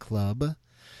Twins Club.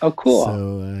 Oh, cool.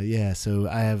 So, so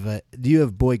I have, do you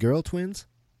have boy-girl twins?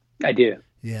 I do.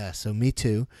 Yeah, so me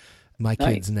too. My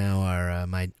kids now are,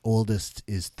 my oldest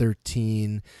is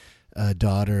 13,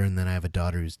 daughter, and then I have a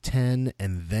daughter who's 10,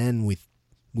 and then we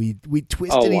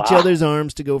twisted each other's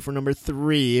arms to go for number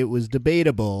 3. It was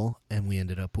debatable, and we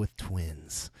ended up with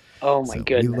twins. Oh, my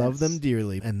goodness. We love them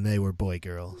dearly, and they were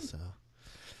boy-girl,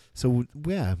 So,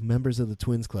 yeah, members of the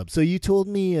Twins Club. So you told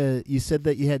me, you said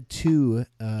that you had 2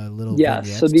 little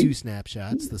vignettes, 2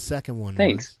 snapshots. The second one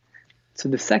was? So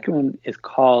the second one is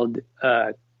called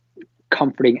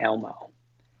Comforting Elmo.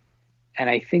 And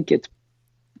I think it's,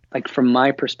 like, from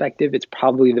my perspective, it's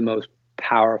probably the most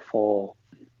powerful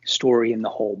story in the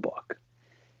whole book.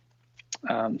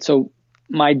 So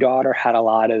my daughter had a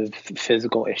lot of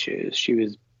physical issues.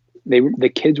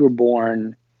 The kids were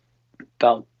born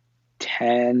about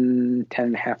 10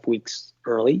 and a half weeks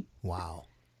early. Wow.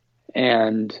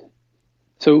 And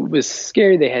so it was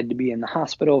scary. They had to be in the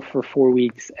hospital for 4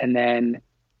 weeks. And then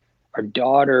our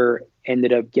daughter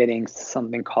ended up getting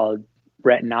something called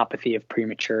retinopathy of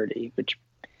prematurity, which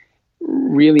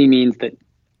really means that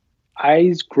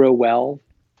eyes grow well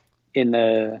in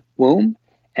the womb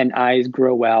and eyes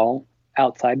grow well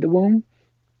outside the womb.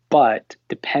 But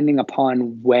depending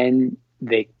upon when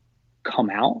they come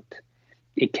out,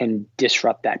 it can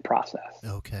disrupt that process.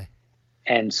 Okay.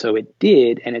 And so it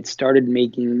did, and it started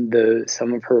making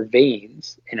some of her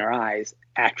veins in her eyes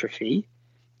atrophy,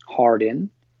 harden,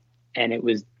 and it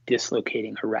was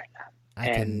dislocating her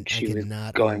retina. She was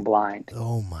going blind.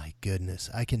 Oh my goodness.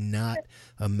 I cannot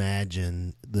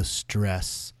imagine the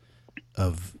stress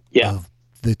of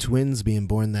the twins being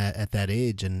born at that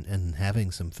age and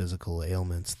having some physical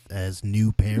ailments as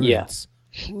new parents.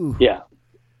 Yeah.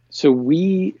 So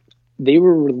they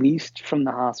were released from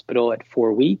the hospital at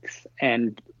 4 weeks,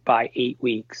 and by 8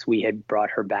 weeks, we had brought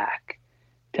her back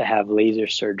to have laser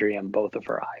surgery on both of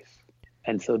her eyes.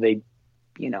 And so they,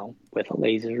 with a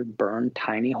laser, burned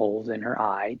tiny holes in her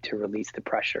eye to release the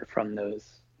pressure from those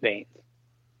veins.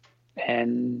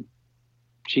 And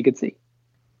she could see.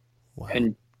 Wow.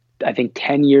 And I think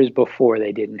 10 years before,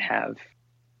 they didn't have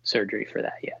surgery for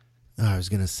that yet. I was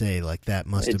going to say, that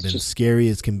must have been scary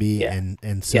as can be,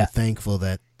 and so thankful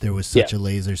that there was such a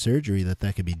laser surgery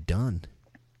that could be done.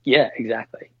 Yeah,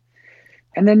 exactly.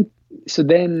 And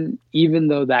then, even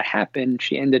though that happened,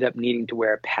 she ended up needing to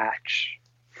wear a patch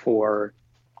for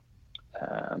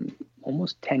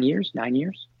almost 9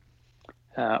 years,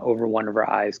 over one of her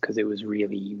eyes because it was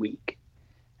really weak.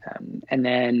 And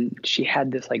then she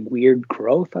had this weird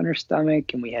growth on her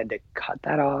stomach, and we had to cut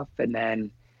that off. And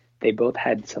then they both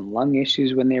had some lung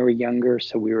issues when they were younger,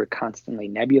 so we were constantly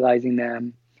nebulizing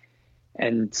them.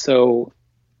 And so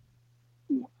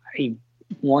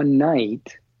one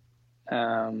night,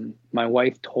 my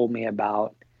wife told me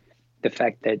about the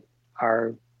fact that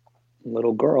our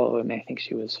little girl, and I think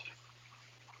she was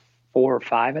 4 or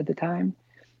 5 at the time,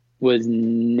 was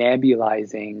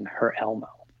nebulizing her Elmo,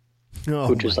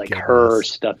 which was her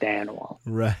stuffed animal.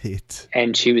 Right.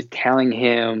 And she was telling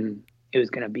him it was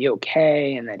going to be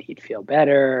okay and that he'd feel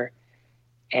better.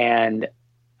 And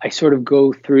I sort of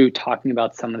go through talking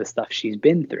about some of the stuff she's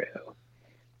been through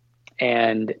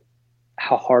and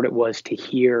how hard it was to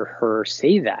hear her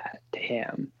say that to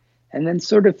him. And then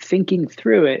sort of thinking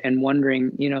through it and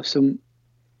wondering, so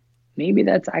maybe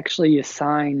that's actually a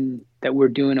sign that we're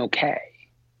doing okay,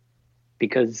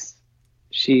 because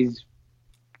she's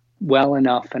well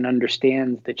enough and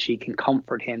understands that she can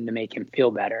comfort him to make him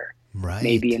feel better. Right.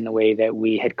 Maybe in the way that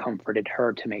we had comforted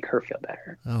her to make her feel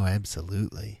better. Oh,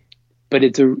 absolutely. But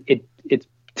it's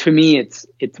to me, it's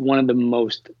one of the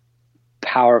most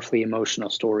powerfully emotional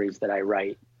stories that I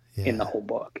write in the whole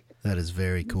book. That is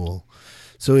very cool.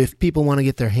 So if people want to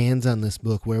get their hands on this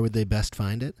book, where would they best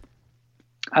find it?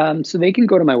 So they can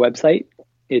go to my website.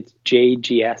 It's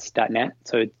jgs.net.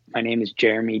 So my name is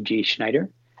Jeremy G. Schneider.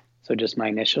 So just my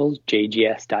initials,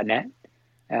 jgs.net.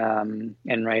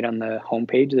 And right on the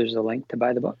homepage, there's a link to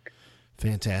buy the book.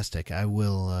 Fantastic. I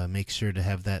will make sure to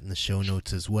have that in the show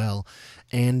notes as well.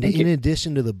 And in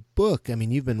addition to the book, I mean,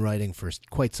 you've been writing for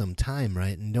quite some time,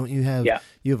 right? And don't you have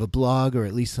you have a blog or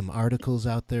at least some articles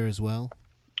out there as well?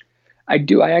 I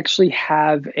do. I actually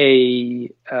have a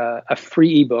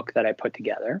free ebook that I put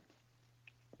together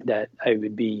that I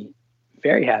would be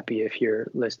very happy if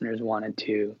your listeners wanted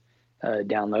to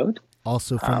download.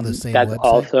 Also from the same website?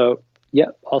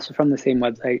 Also from the same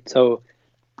website. So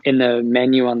in the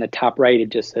menu on the top right, it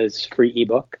just says free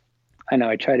ebook. I know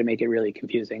I try to make it really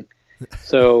confusing.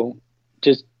 So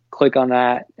just click on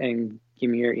that and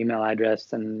give me your email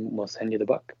address and we'll send you the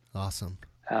book. Awesome.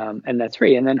 And that's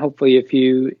free. And then hopefully if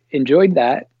you enjoyed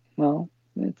that, well,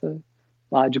 it's a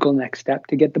logical next step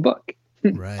to get the book.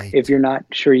 Right. If you're not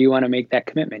sure you want to make that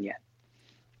commitment yet.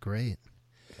 Great.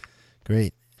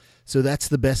 So that's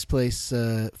the best place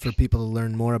for people to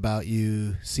learn more about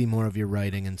you, see more of your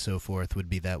writing and so forth, would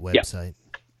be that website.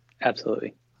 Yep.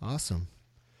 Absolutely. Awesome.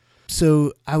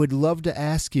 So I would love to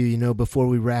ask you, before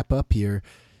we wrap up here,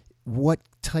 what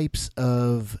types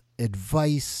of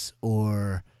advice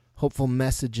or hopeful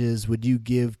messages would you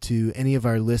give to any of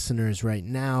our listeners right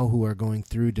now who are going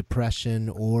through depression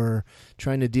or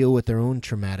trying to deal with their own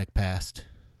traumatic past?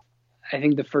 I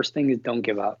think the first thing is don't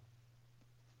give up.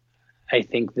 I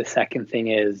think the second thing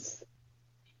is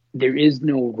there is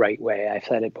no right way. I've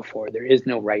said it before. There is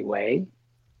no right way.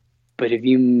 But if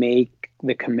you make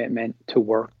the commitment to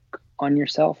work on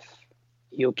yourself,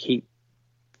 you'll keep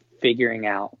figuring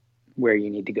out where you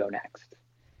need to go next.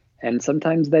 And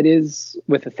sometimes that is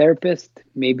with a therapist.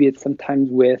 Maybe it's sometimes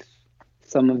with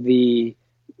some of the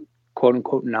quote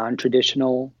unquote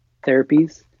non-traditional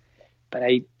therapies. But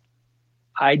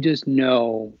I just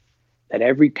know that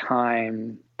every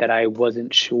time that I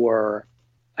wasn't sure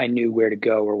I knew where to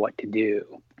go or what to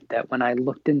do, that when I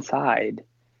looked inside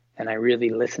and I really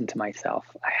listened to myself,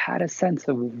 I had a sense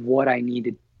of what I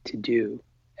needed to do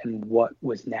and what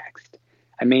was next.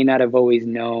 I may not have always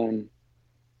known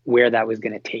where that was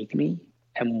going to take me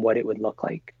and what it would look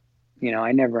like.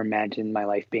 I never imagined my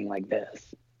life being like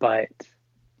this, but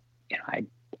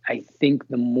I think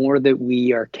the more that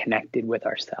we are connected with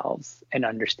ourselves and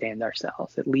understand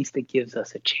ourselves, at least it gives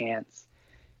us a chance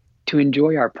to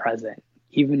enjoy our present,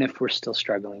 even if we're still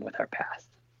struggling with our past.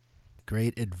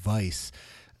 Great advice.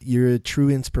 You're a true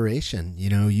inspiration.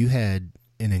 You had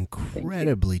an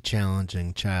incredibly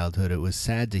challenging childhood. It was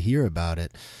sad to hear about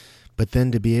it, but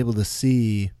then to be able to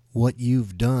see what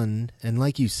you've done, and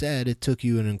like you said, it took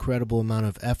you an incredible amount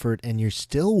of effort, and you're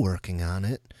still working on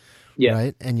it,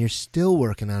 right? And you're still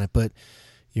working on it, but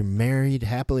you're married,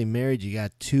 happily married. You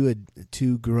got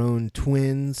two grown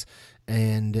twins,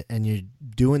 and you're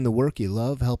doing the work you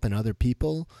love, helping other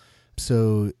people.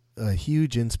 So a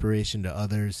huge inspiration to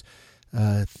others.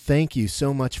 Thank you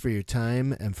so much for your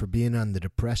time and for being on the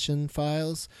Depression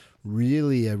Files.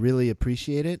 Really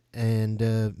appreciate it. And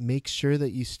make sure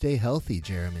that you stay healthy,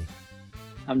 Jeremy.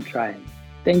 I'm trying.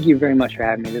 Thank you very much for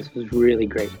having me. This was really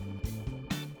great.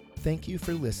 Thank you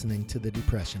for listening to the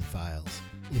Depression Files.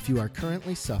 If you are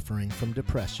currently suffering from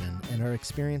depression and are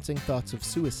experiencing thoughts of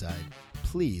suicide,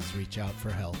 please reach out for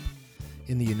help.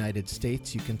 In the United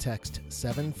States, you can text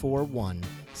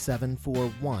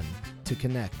 741-741 to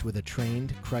connect with a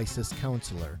trained crisis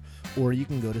counselor, or you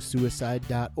can go to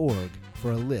suicide.org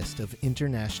for a list of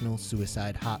international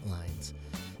suicide hotlines.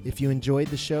 If you enjoyed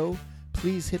the show,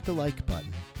 please hit the like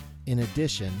button. In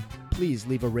addition, please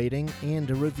leave a rating and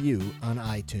a review on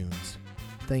iTunes.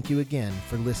 Thank you again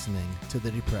for listening to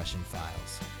the Depression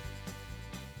Files.